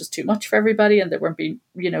 or it was just too much for everybody, and they weren't being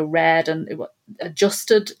read and it was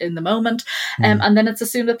adjusted in the moment. And then it's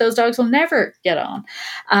assumed that those dogs will never get on.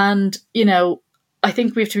 And I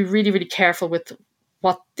think we have to be really, really careful with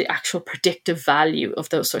what the actual predictive value of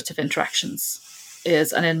those sorts of interactions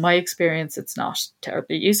is. And in my experience, it's not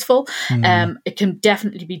terribly useful. It can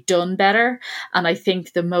definitely be done better. And I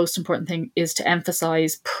think the most important thing is to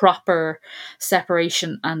emphasize proper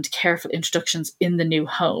separation and careful introductions in the new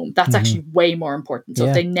home. That's actually way more important. So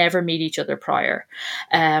if they never meet each other prior,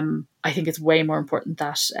 I think it's way more important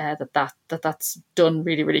that that's done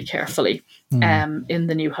really, really carefully in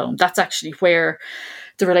the new home. That's actually where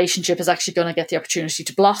the relationship is actually going to get the opportunity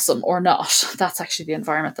to blossom or not. That's actually the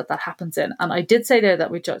environment that happens in. And I did say there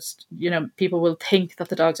that we just, people will think that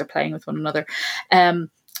the dogs are playing with one another.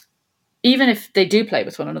 even if they do play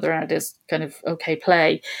with one another and it is kind of okay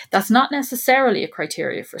play, that's not necessarily a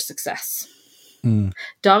criteria for success.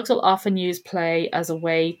 Dogs will often use play as a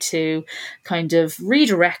way to kind of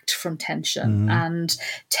redirect from tension and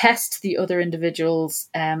test the other individual's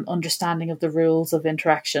understanding of the rules of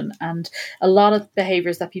interaction. And a lot of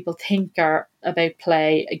behaviors that people think are about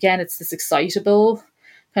play, again, it's this excitable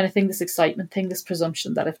kind of thing, this excitement thing, this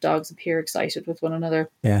presumption that if dogs appear excited with one another.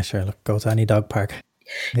 Yeah, sure. Look, go to any dog park.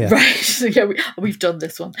 Yeah. Right. Yeah, we've done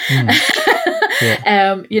this one.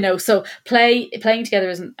 So playing together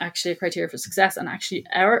isn't actually a criteria for success. And actually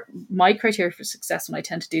my criteria for success when I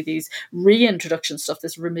tend to do these reintroduction stuff,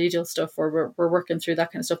 this remedial stuff where we're working through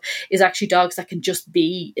that kind of stuff, is actually dogs that can just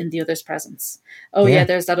be in the other's presence. Oh yeah,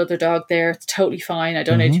 there's that other dog there. It's totally fine. I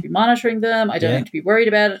don't need to be monitoring them. I don't need to be worried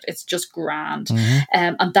about it. It's just grand.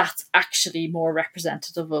 And that's actually more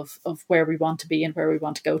representative of where we want to be and where we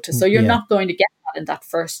want to go to. So you're not going to get that in that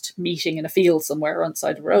first meeting in a field somewhere on the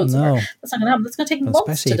side of the road. No. That's not going to happen. It's going to take months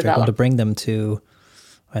especially to if develop. you're going to bring them to,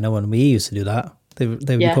 I know when we used to do that, they would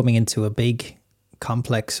be coming into a big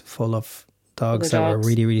complex full of dogs that were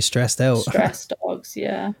really, really stressed out. Stressed dogs,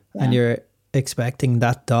 yeah. And you're expecting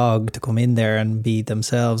that dog to come in there and be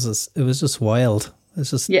themselves. It was just wild.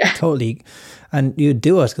 It's just totally, and you'd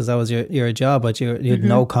do it because that was your job, but you had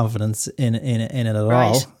no confidence in it at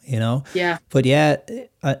all, you know. Yeah. But it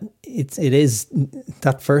is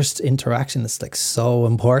that first interaction is like so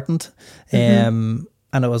important, and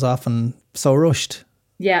it was often so rushed.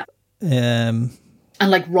 Yeah. And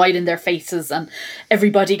like right in their faces, and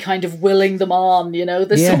everybody kind of willing them on, you know.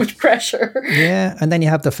 There's so much pressure. Yeah, and then you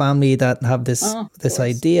have the family that have this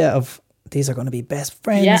idea of, these are going to be best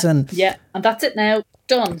friends, and that's it now,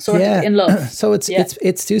 done, sorted, in love. So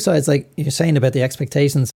it's two sides, like you're saying about the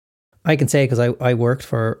expectations. I can say, because I worked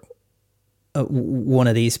for one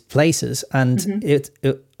of these places, and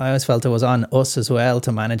I always felt it was on us as well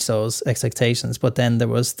to manage those expectations. But then there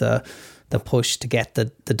was the push to get the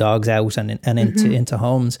dogs out and into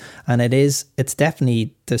homes, and it's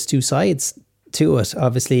definitely, there's two sides to it.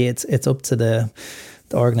 Obviously, it's up to the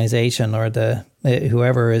organization or the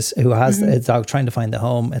whoever who has a dog trying to find a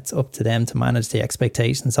home. It's up to them to manage the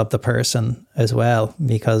expectations of the person as well,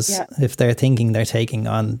 because if they're thinking they're taking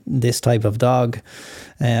on this type of dog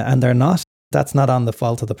and they're not, that's not on the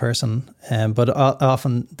fault of the person, but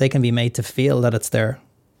often they can be made to feel that it's their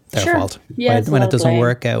fault when it doesn't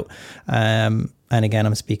work out. And again,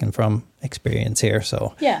 I'm speaking from experience here,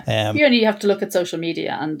 so you only have to look at social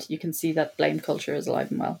media and you can see that blame culture is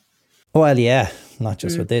alive and well. Well, yeah, not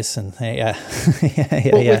just with this, and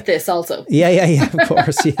with this also. Yeah, of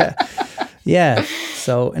course, yeah.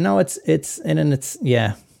 So no, it's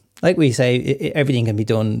like we say, everything can be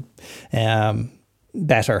done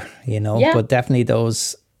better, you know. But definitely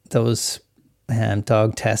those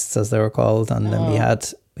dog tests, as they were called, and then we had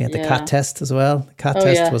the cat test as well. The cat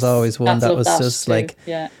test was always one that was just too. Like,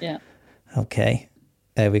 okay.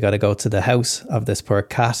 We got to go to the house of this poor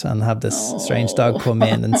cat and have this strange dog come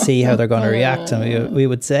in and see how they're going to react. And we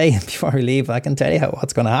would say before we leave, I can tell you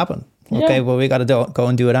what's going to happen. Okay, well, we got to go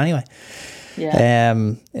and do it anyway. Yeah.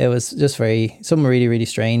 It was just some really, really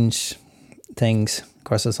strange things. Of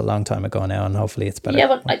course, it's a long time ago now, and hopefully it's better. Yeah,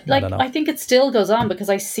 but I think it still goes on, because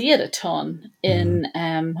I see it a ton in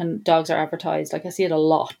when dogs are advertised. Like, I see it a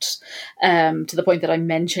lot, to the point that I'm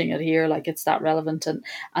mentioning it here. Like, it's that relevant,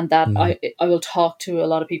 and that I will talk to a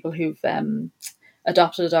lot of people who've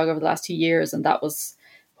adopted a dog over the last 2 years, and that was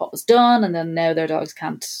what was done, and then now their dogs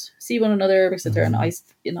can't see one another because if they're in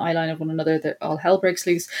eye line of one another, all hell breaks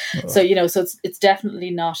loose. So it's definitely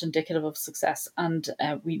not indicative of success, and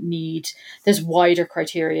there's wider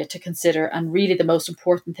criteria to consider. And really, the most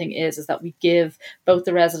important thing is that we give both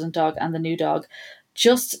the resident dog and the new dog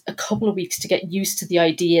just a couple of weeks to get used to the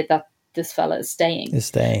idea that this fella is staying.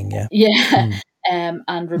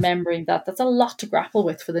 And remembering that that's a lot to grapple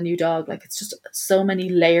with for the new dog. Like, it's just so many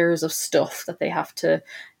layers of stuff that they have to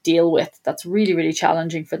deal with. That's really, really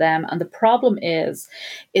challenging for them. And the problem is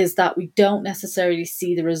that we don't necessarily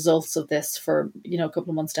see the results of this for, a couple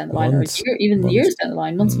of months down the line, or years down the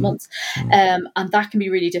line, months. And that can be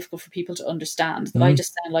really difficult for people to understand. That I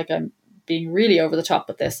just sound like I'm being really over the top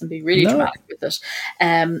with this and being really dramatic with it.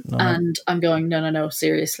 And I'm going, no,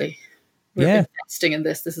 seriously. We're investing in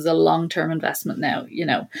this. This is a long-term investment now,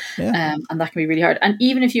 and that can be really hard. And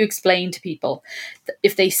even if you explain to people,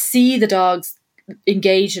 if they see the dogs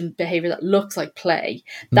engage in behavior that looks like play,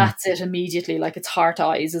 that's it immediately. Like it's heart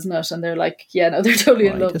eyes, isn't it? And they're like, yeah, no, they're totally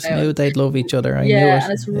in love I just now. knew they'd love each other. I knew it.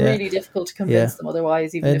 And it's really difficult to convince them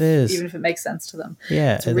otherwise, even if it makes sense to them.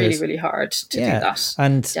 It's really, really hard to do that.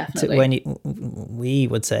 And we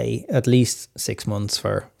would say at least 6 months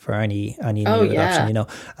for any new adoption, you know,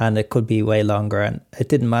 and it could be way longer. And it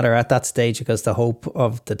didn't matter at that stage because the hope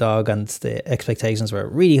of the dog and the expectations were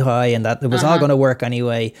really high, and that it was all going to work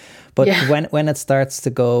anyway. But when it starts to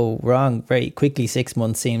go wrong very quickly, 6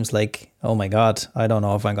 months seems like, oh my God, I don't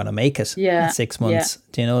know if I'm going to make it in 6 months.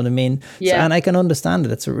 Do you know what I mean? Yeah. So, and I can understand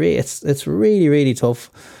it. It's really, really tough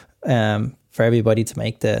for everybody to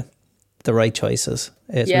make the right choices.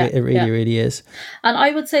 It really is. And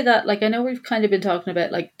I would say that, like, I know we've kind of been talking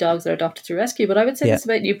about like dogs that are adopted through rescue, but I would say this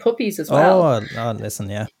about new puppies as well. Oh, listen,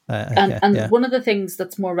 And one of the things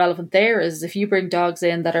that's more relevant there is if you bring dogs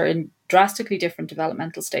in that are in drastically different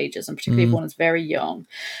developmental stages, and particularly if one is very young,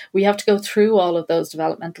 we have to go through all of those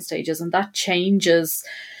developmental stages, and that changes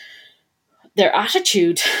their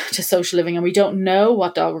attitude to social living. And we don't know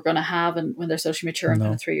what dog we're going to have and when they're socially mature in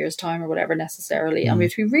kind of 3 years' time or whatever necessarily. And we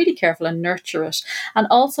have to be really careful and nurture it. And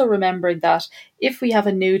also remembering that if we have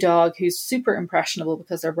a new dog who's super impressionable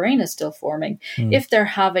because their brain is still forming, if they're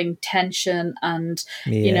having tension and,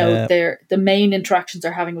 you know, the main interactions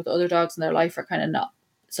they're having with other dogs in their life are kind of not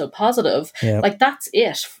so positive, like that's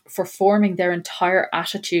it for forming their entire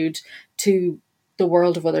attitude to the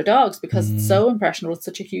world of other dogs, because it's so impressionable. It's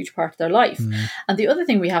such a huge part of their life. And the other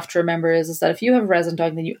thing we have to remember is that if you have a resident dog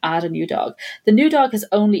and then you add a new dog, the new dog has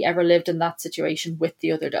only ever lived in that situation with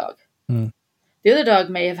the other dog. The other dog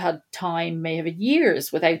may have had time, may have had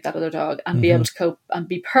years without that other dog and be able to cope and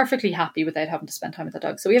be perfectly happy without having to spend time with that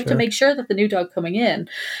dog. So we have to make sure that the new dog coming in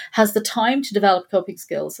has the time to develop coping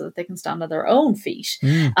skills so that they can stand on their own feet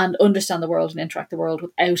and understand the world and interact the world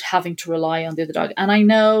without having to rely on the other dog. And I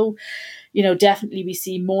know, you know, definitely we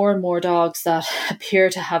see more and more dogs that appear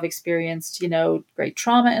to have experienced, you know, great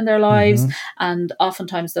trauma in their lives. And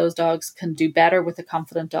oftentimes those dogs can do better with a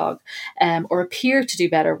confident dog, or appear to do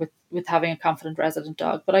better with having a confident resident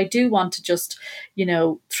dog. But I do want to just, you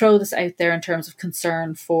know, throw this out there in terms of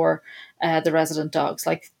concern for the resident dogs.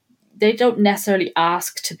 Like, they don't necessarily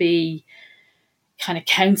ask to be kind of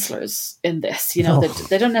counselors in this, you know,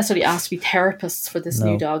 they don't necessarily ask to be therapists for this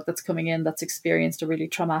new dog that's coming in, that's experienced a really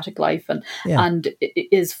traumatic life and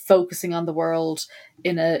is focusing on the world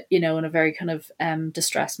in a, you know, in a very kind of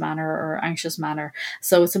distressed manner or anxious manner.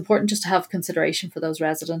 So it's important just to have consideration for those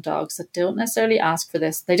resident dogs that don't necessarily ask for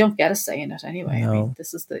this. They don't get a say in it anyway. I mean,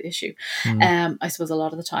 this is the issue, I suppose, a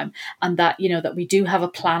lot of the time. And that, you know, that we do have a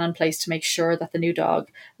plan in place to make sure that the new dog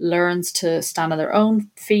learns to stand on their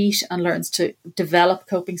own feet and learns to develop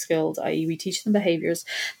coping skills, i.e. we teach them behaviours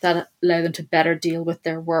that allow them to better deal with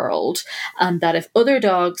their world. And that if other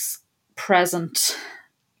dogs present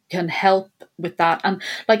can help with that. And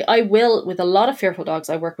like, I will, with a lot of fearful dogs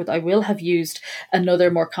I work with, I will have used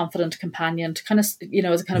another more confident companion to kind of, you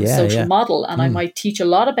know, as a kind of social model. And I might teach a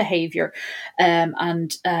lot of behavior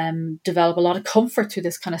and develop a lot of comfort through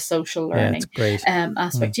this kind of social learning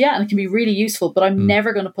aspect. And it can be really useful, but I'm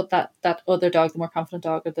never going to put that other dog, the more confident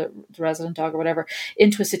dog or the resident dog or whatever,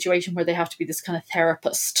 into a situation where they have to be this kind of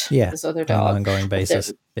therapist for this other dog. On an ongoing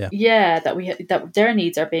basis. That their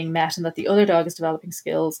needs are being met and that the other dog is developing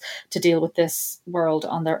skills to deal with this world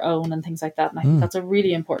on their own and things like that. And I think that's a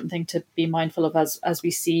really important thing to be mindful of as we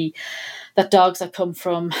see that dogs that come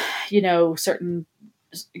from, you know, certain,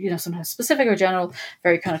 you know, sometimes specific or general,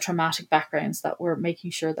 very kind of traumatic backgrounds, that we're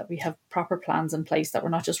making sure that we have proper plans in place, that we're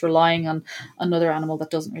not just relying on another animal that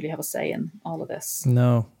doesn't really have a say in all of this.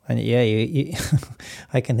 No. And you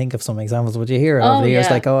I can think of some examples. Would you hear over the years,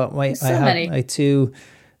 like, I had two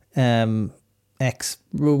ex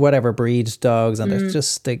whatever breed dogs, and they're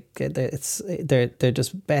just they're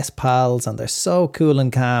just best pals, and they're so cool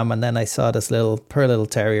and calm. And then I saw this poor little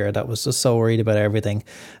terrier that was just so worried about everything,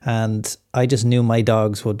 and I just knew my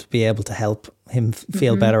dogs would be able to help him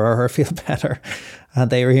feel better or her feel better. And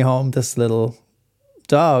they rehomed this little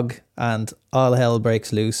dog, and all hell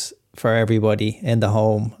breaks loose for everybody in the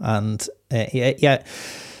home. And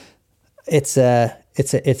it's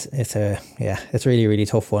really, really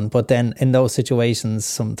tough one. But then in those situations,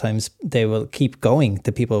 sometimes they will keep going.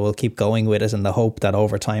 The people will keep going with it in the hope that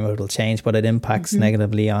over time it will change, but it impacts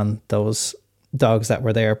negatively on those dogs that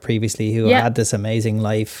were there previously who had this amazing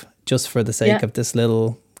life just for the sake of this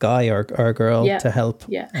little guy or girl to help.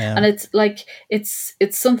 Yeah. And it's like, it's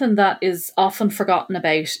something that is often forgotten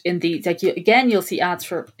about in the, like, you'll see ads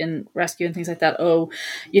for in rescue and things like that. Oh,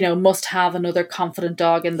 must have another confident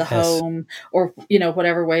dog in the home, or,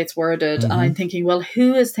 whatever way it's worded. And I'm thinking, well,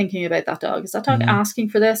 who is thinking about that dog? Is that dog asking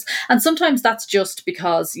for this? And sometimes that's just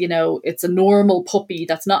because, it's a normal puppy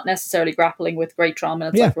that's not necessarily grappling with great trauma in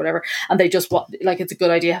its life or whatever. And they just want, like, it's a good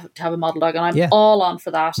idea to have a model dog. And I'm all on for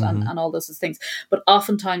that and all those things. But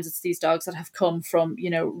oftentimes it's these dogs that have come from,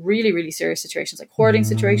 really, really serious situations, like hoarding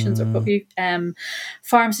situations or puppy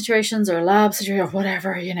farm situations or lab situations or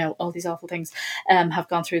whatever, all these awful things have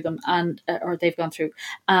gone through them, and or they've gone through.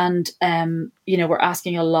 And, we're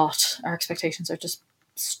asking a lot. Our expectations are just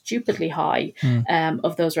stupidly high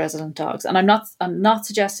of those resident dogs. And I'm not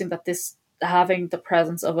suggesting that this, having the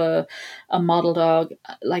presence of a model dog,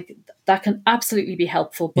 like, that can absolutely be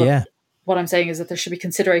helpful. But what I'm saying is that there should be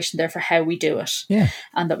consideration there for how we do it,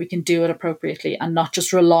 and that we can do it appropriately and not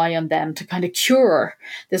just rely on them to kind of cure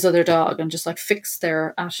this other dog and just like fix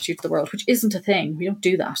their attitude to the world, which isn't a thing. We don't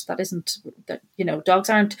do that. That isn't, that, dogs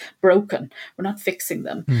aren't broken. We're not fixing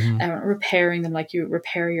them, repairing them like you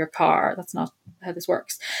repair your car. That's not how this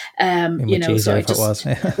works. So I just,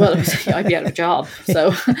 well, I'd be out of a job.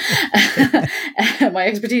 So my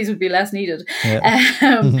expertise would be less needed.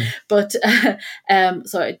 But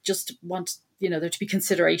so I just want, there to be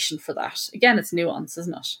consideration for that. Again, it's nuance,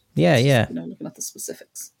 isn't it? Yeah. Looking at the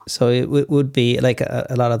specifics. So it would be like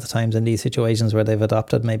a lot of the times in these situations where they've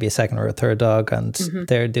adopted maybe a second or a third dog, and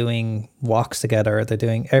they're doing walks together, they're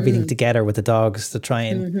doing everything together with the dogs to try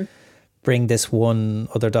and bring this one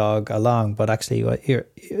other dog along. But actually what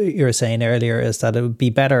you're saying earlier is that it would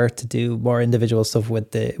be better to do more individual stuff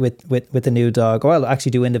with the new dog. Well,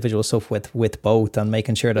 actually do individual stuff with both, and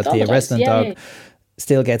making sure that the resident dog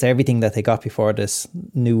still gets everything that they got before this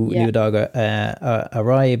new dog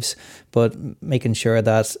arrives, but making sure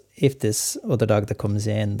that if this other dog that comes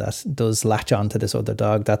in that does latch on to this other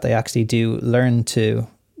dog, that they actually do learn to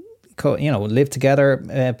live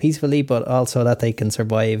together peacefully, but also that they can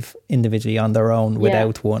survive individually on their own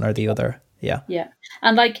without one or the other.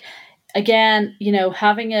 And like, again,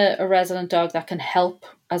 having a resident dog that can help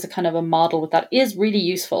as a kind of a model with that is really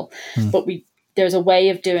useful. But there's a way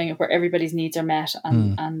of doing it where everybody's needs are met,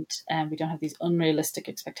 and we don't have these unrealistic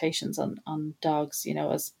expectations on dogs,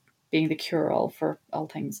 as being the cure-all for all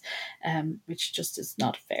things, which just is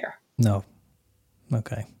not fair. No.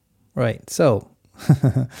 Okay. Right. So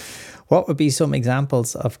what would be some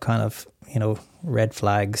examples of kind of, red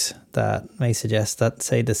flags that may suggest that,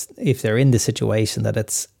 say, this, if they're in the situation, that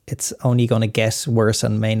it's only going to get worse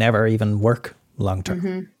and may never even work long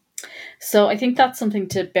term? So I think that's something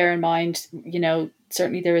to bear in mind.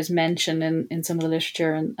 Certainly there is mention in some of the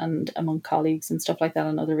literature and among colleagues and stuff like that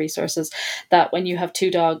and other resources, that when you have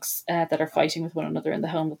two dogs that are fighting with one another in the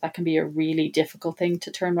home, that can be a really difficult thing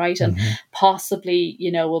to turn right, and possibly,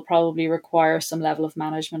 will probably require some level of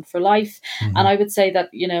management for life. And I would say that,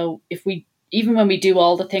 even when we do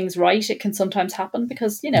all the things right, it can sometimes happen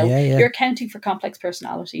because, you're accounting for complex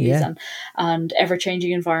personalities and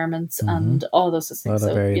ever-changing environments and all those things. A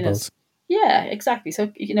lot of variables. Yeah, exactly. So,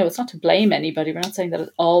 it's not to blame anybody. We're not saying that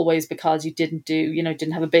it's always because you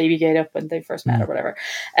didn't have a baby gate up when they first met or whatever.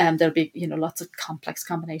 There'll be, lots of complex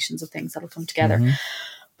combinations of things that'll come together.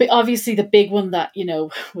 But obviously the big one that,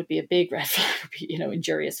 would be a big red flag would be,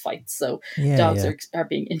 injurious fights. So dogs are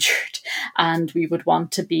being injured, and we would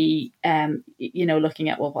want to be, looking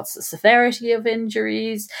at, well, what's the severity of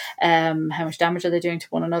injuries? How much damage are they doing to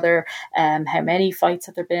one another? How many fights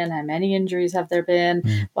have there been? How many injuries have there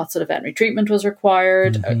been? What sort of veterinary treatment was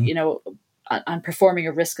required? And performing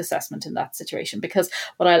a risk assessment in that situation. Because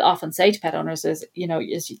what I'll often say to pet owners is,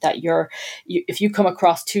 is that if you come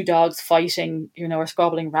across two dogs fighting, or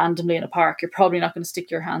squabbling randomly in a park, you're probably not going to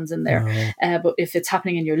stick your hands in there. But if it's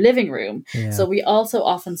happening in your living room, so we also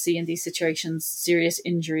often see in these situations serious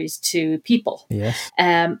injuries to people.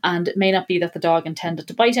 And it may not be that the dog intended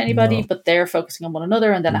to bite anybody, but they're focusing on one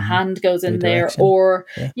another, and then a hand goes in there, or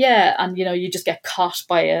and you just get caught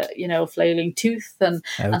by a flailing tooth and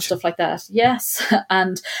stuff like that. Yes.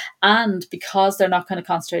 And because they're not kind of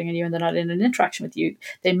concentrating on you and they're not in an interaction with you,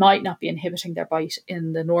 they might not be inhibiting their bite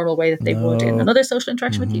in the normal way that they would in another social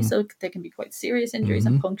interaction with you. So they can be quite serious injuries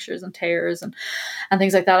and punctures and tears and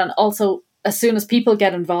things like that. And also, as soon as people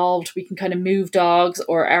get involved, we can kind of move dogs,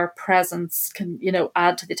 or our presence can,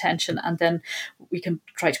 add to the tension, and then we can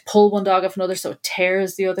try to pull one dog off another so it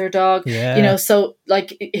tears the other dog. So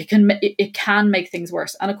like it can make things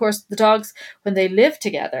worse. And of course, the dogs, when they live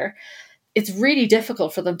together, it's really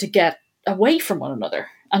difficult for them to get away from one another.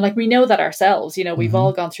 And like, we know that ourselves, you know, we've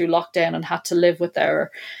all gone through lockdown and had to live with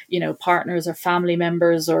our, you know, partners or family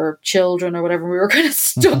members or children or whatever. We were kind of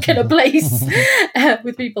stuck in a place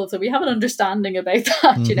with people. So we have an understanding about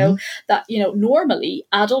that, you know, that, you know, normally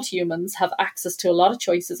adult humans have access to a lot of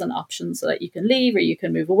choices and options, so that you can leave or you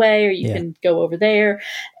can move away or you can go over there.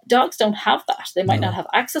 Dogs don't have that. They might not have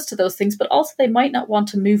access to those things, but also they might not want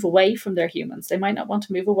to move away from their humans. They might not want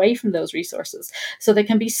to move away from those resources. So they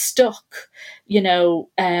can be stuck, you know,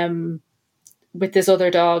 with this other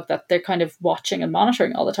dog that they're kind of watching and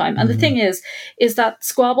monitoring all the time. And the thing is that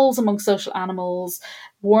squabbles among social animals,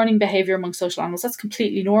 warning behavior among social animals, that's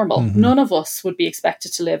completely normal. None of us would be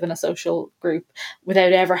expected to live in a social group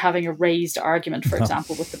without ever having a raised argument, for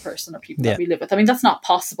example, with the person or people that we live with. I mean, that's not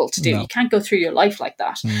possible to do. You can't go through your life like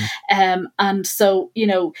that. And so, you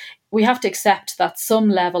know, we have to accept that some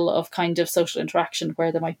level of kind of social interaction where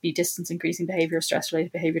there might be distance increasing behavior, stress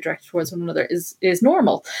related behavior directed towards one another is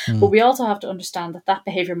normal. But we also have to understand that that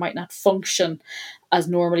behavior might not function as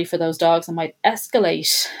normally for those dogs and might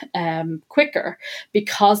escalate quicker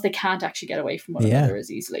because they can't actually get away from one another as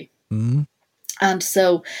easily. And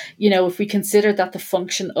so, you know, if we consider that the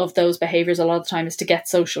function of those behaviours a lot of the time is to get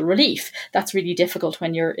social relief, that's really difficult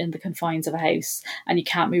when you're in the confines of a house and you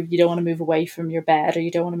can't move, you don't want to move away from your bed, or you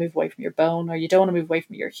don't want to move away from your bone, or you don't want to move away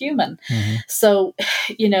from your human. So,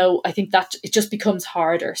 you know, I think that it just becomes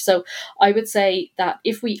harder. So I would say that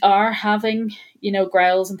if we are having, you know,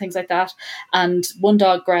 growls and things like that, and one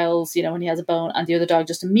dog growls, you know, when he has a bone, and the other dog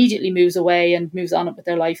just immediately moves away and moves on with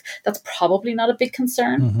their life, that's probably not a big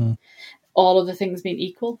concern. All of the things being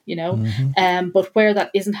equal, you know, but where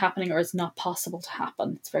that isn't happening or is not possible to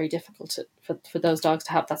happen, it's very difficult for those dogs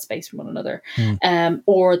to have that space from one another.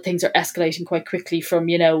 Or things are escalating quite quickly from,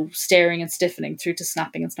 you know, staring and stiffening through to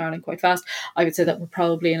snapping and snarling quite fast. I would say that we're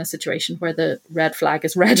probably in a situation where the red flag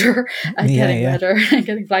is redder and getting redder and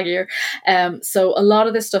getting flaggier. So a lot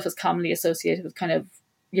of this stuff is commonly associated with kind of,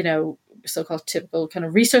 you know, so-called typical kind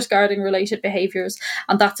of resource guarding related behaviors,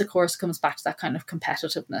 and that's of course comes back to that kind of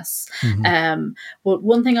competitiveness. But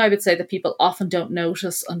one thing I would say that people often don't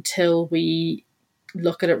notice until we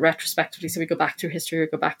look at it retrospectively, so we go back through history or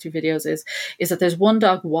go back through videos, is that there's one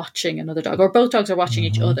dog watching another dog, or both dogs are watching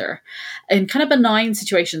each other in kind of benign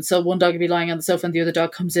situations. So one dog would be lying on the sofa and the other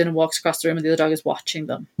dog comes in and walks across the room and the other dog is watching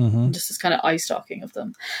them, and just this kind of eye stalking of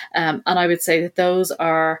them. And I would say that those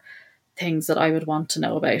are things that I would want to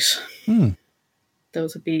know about.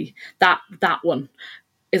 Those would be that one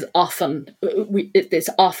is often it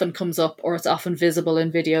often comes up, or it's often visible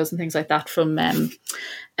in videos and things like that from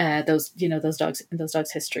those, you know, those dogs in those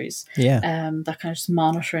dogs' histories. That kind of just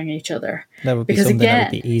monitoring each other. That would be something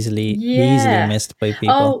that would be easily missed by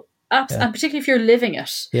people. And particularly if you're living it.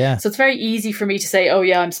 So it's very easy for me to say, oh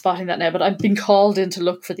yeah, I'm spotting that now, but I've been called in to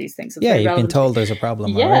look for these things. It's you've been told there's a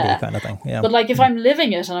problem already, kind of thing. But like if I'm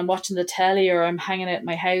living it and I'm watching the telly or I'm hanging out at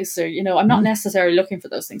my house, or, you know, I'm not necessarily looking for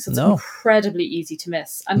those things. So it's incredibly easy to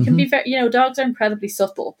miss, and can be very, you know, dogs are incredibly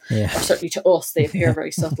subtle, or certainly to us they appear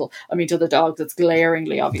very subtle. I mean, to other dogs it's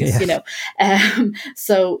glaringly obvious, you know.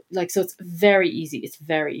 So it's very easy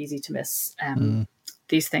to miss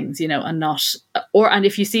these things, you know, and not, and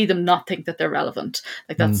if you see them, not think that they're relevant.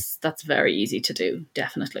 Like that's very easy to do,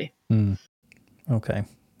 definitely. Okay,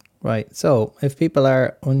 right. So if people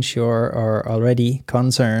are unsure or already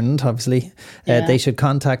concerned, obviously, they should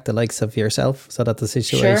contact the likes of yourself so that the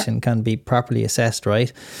situation can be properly assessed,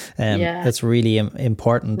 right? It's really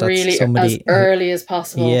important that really somebody as early as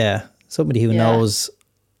possible. Somebody who knows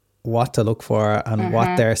what to look for and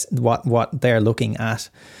what they're looking at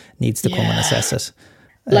needs to come and assess it.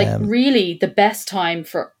 Like really, the best time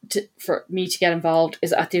for me to get involved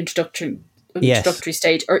is at the introductory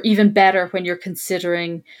stage, or even better when you're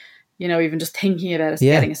considering, you know, even just thinking about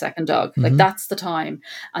getting a second dog. Like that's the time,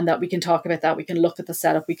 and that we can talk about that. We can look at the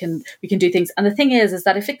setup. We can do things. And the thing is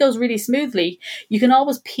that if it goes really smoothly, you can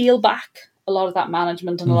always peel back a lot of that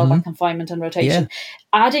management and a lot of that confinement and rotation.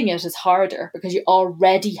 Adding it is harder because you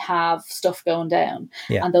already have stuff going down,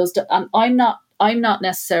 and and I'm not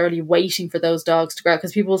necessarily waiting for those dogs to growl,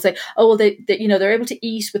 because people will say, oh, well, they you know, they're able to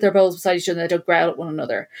eat with their bowls beside each other and they don't growl at one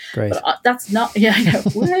another. Great. But that's not, I know,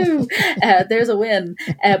 woo, there's a win.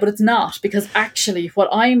 But it's not, because actually what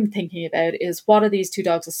I'm thinking about is, what are these two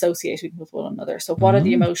dogs associating with one another? So what are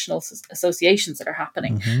the emotional associations that are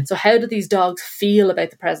happening? So how do these dogs feel about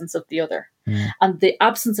the presence of the other? And the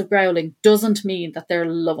absence of growling doesn't mean that they're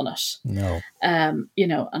loving it. No. You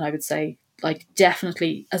know, and I would say, like,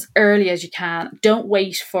 definitely as early as you can. Don't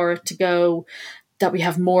wait for it to go that we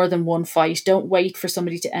have more than one fight. Don't wait for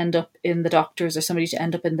somebody to end up in the doctors or somebody to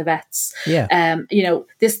end up in the vets. You know,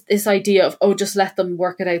 this idea of, oh, just let them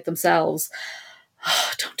work it out themselves.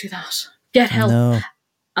 oh, don't do that. Get help. No.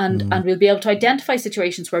 And we'll be able to identify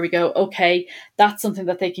situations where we go, okay, that's something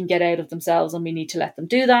that they can get out of themselves and we need to let them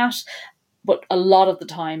do that. But a lot of the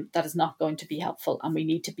time that is not going to be helpful, and we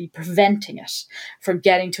need to be preventing it from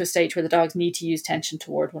getting to a stage where the dogs need to use tension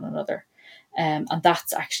toward one another. And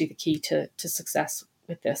that's actually the key to success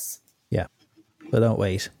with this. Yeah. But don't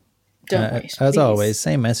wait. Don't wait. As please. Always,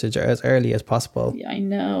 same message, as early as possible. Yeah, I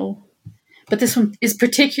know. But this one is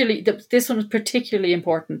particularly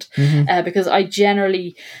important because I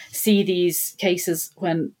generally see these cases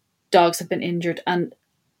when dogs have been injured, and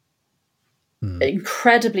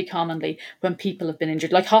incredibly commonly when people have been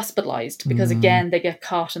injured, like hospitalized, because again, they get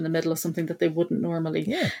caught in the middle of something that they wouldn't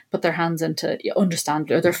normally put their hands into,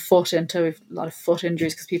 understandably, or their foot into. A lot of foot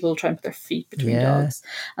injuries because people will try and put their feet between dogs,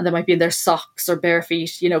 and they might be in their socks or bare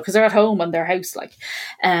feet, because they're at home in their house, like,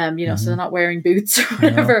 so they're not wearing boots or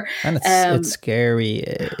whatever. And it's scary.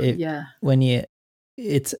 When you,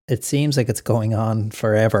 it seems like it's going on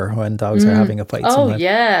forever when dogs are having a fight.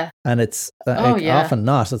 And it's often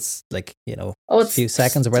not. It's like, a few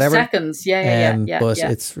seconds or whatever. Seconds, but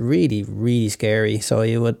it's really, really scary. So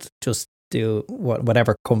you would just do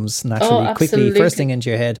whatever comes naturally, quickly, first thing into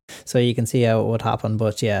your head, so you can see how it would happen.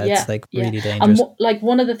 But it's really dangerous. And like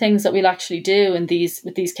one of the things that we'll actually do with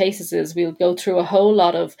these cases is we'll go through a whole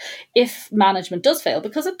lot of, if management does fail,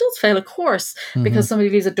 because it does fail, of course, because somebody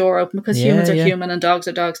leaves a door open, because humans are human and dogs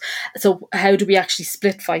are dogs. So how do we actually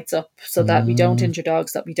split fights up so that we don't injure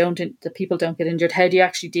dogs, that the people don't get injured? How do you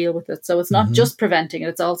actually deal with it? So it's not just preventing it,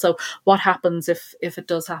 it's also what happens if it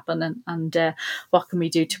does happen, and what can we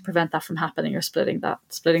do to prevent that from happening, or splitting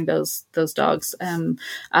those dogs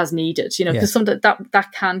as needed, because some that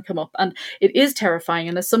can come up, and it is terrifying.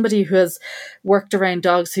 And as somebody who has worked around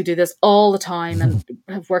dogs who do this all the time, and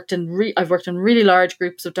I've worked in really large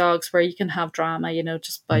groups of dogs where you can have drama,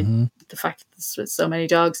 just by the fact that there's so many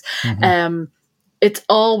dogs, it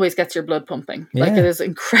always gets your blood pumping. Like, it is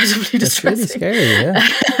incredibly distressing. It's really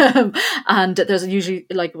scary, and there's usually,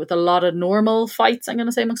 like with a lot of normal fights, I'm going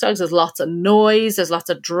to say, amongst dogs, there's lots of noise, there's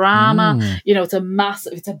lots of drama.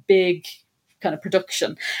 It's a big kind of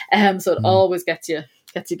production. So it always gets you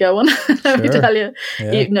going. Let me tell you.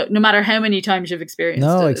 No matter how many times you've experienced it.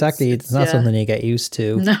 No, exactly. It's not something you get used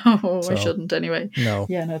to. No, I shouldn't anyway. No.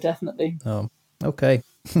 Yeah, no, definitely. No. Okay.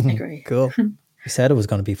 I agree. Cool. We said it was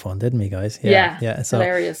going to be fun, didn't we, guys? Yeah. So,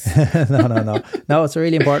 hilarious. No, it's a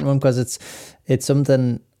really important one, because it's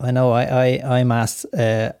something I know I'm asked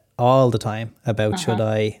all the time about. Should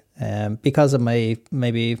I, because of my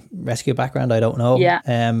maybe rescue background, I don't know.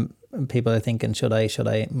 People are thinking, should I,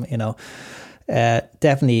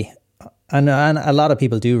 definitely. And a lot of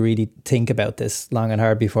people do really think about this long and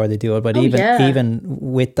hard before they do it. But even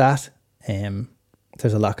with that,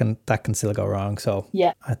 there's a lot that can still go wrong. So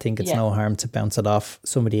I think it's no harm to bounce it off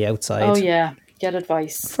somebody outside. Oh yeah, get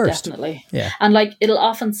advice first. Definitely. Yeah. And like, it'll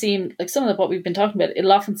often seem like some of what we've been talking about,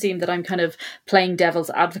 it'll often seem that I'm kind of playing devil's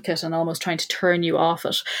advocate and almost trying to turn you off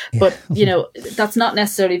it. But that's not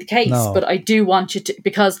necessarily the case. No. But I do want you to,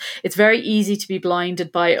 because it's very easy to be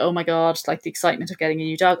blinded by, oh my God, like the excitement of getting a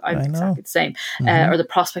new dog. I'm exactly the same. Or the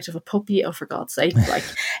prospect of a puppy. Oh, for God's sake. Like,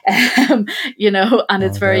 and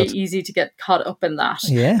it's very easy to get caught up in that.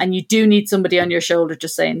 Yeah. And you do need somebody on your shoulder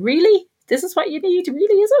just saying, really? This is what you need,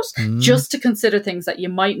 really, is it? Just to consider things that you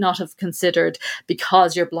might not have considered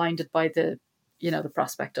because you're blinded by the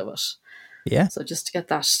prospect of it. Yeah. So just to get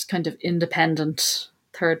that kind of independent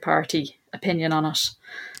third party opinion on it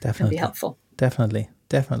can be helpful. Definitely.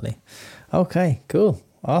 Okay, cool.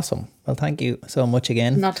 Awesome. Well, thank you so much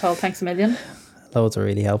again. Not at all. Thanks a million. Loads of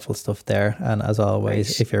really helpful stuff there. And as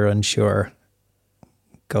always, if you're unsure,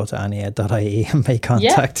 go to ania.ie and make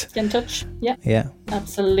contact. Yeah, get in touch. Yeah.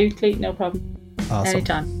 Absolutely. No problem. Awesome.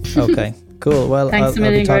 Anytime. Okay, cool. Well, I'll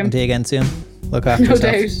be talking to you again soon. Look after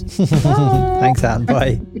yourself. No doubt. Thanks, Anne.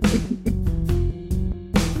 Bye.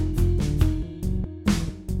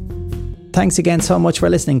 Thanks again so much for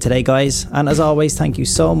listening today, guys. And as always, thank you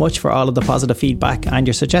so much for all of the positive feedback and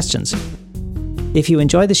your suggestions. If you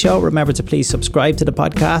enjoy the show, remember to please subscribe to the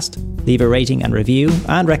podcast, leave a rating and review,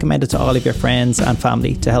 and recommend it to all of your friends and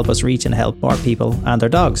family to help us reach and help more people and their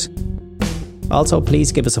dogs. Also,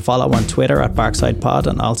 please give us a follow on Twitter at BarksidePod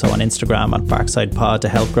and also on Instagram at BarksidePod to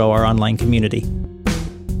help grow our online community.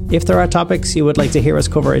 If there are topics you would like to hear us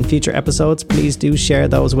cover in future episodes, please do share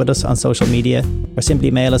those with us on social media or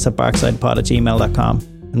simply mail us at barksidepod@gmail.com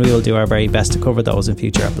and we will do our very best to cover those in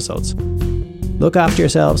future episodes. Look after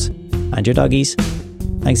yourselves and your doggies.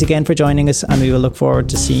 Thanks again for joining us, and we will look forward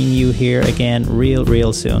to seeing you here again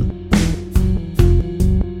real soon.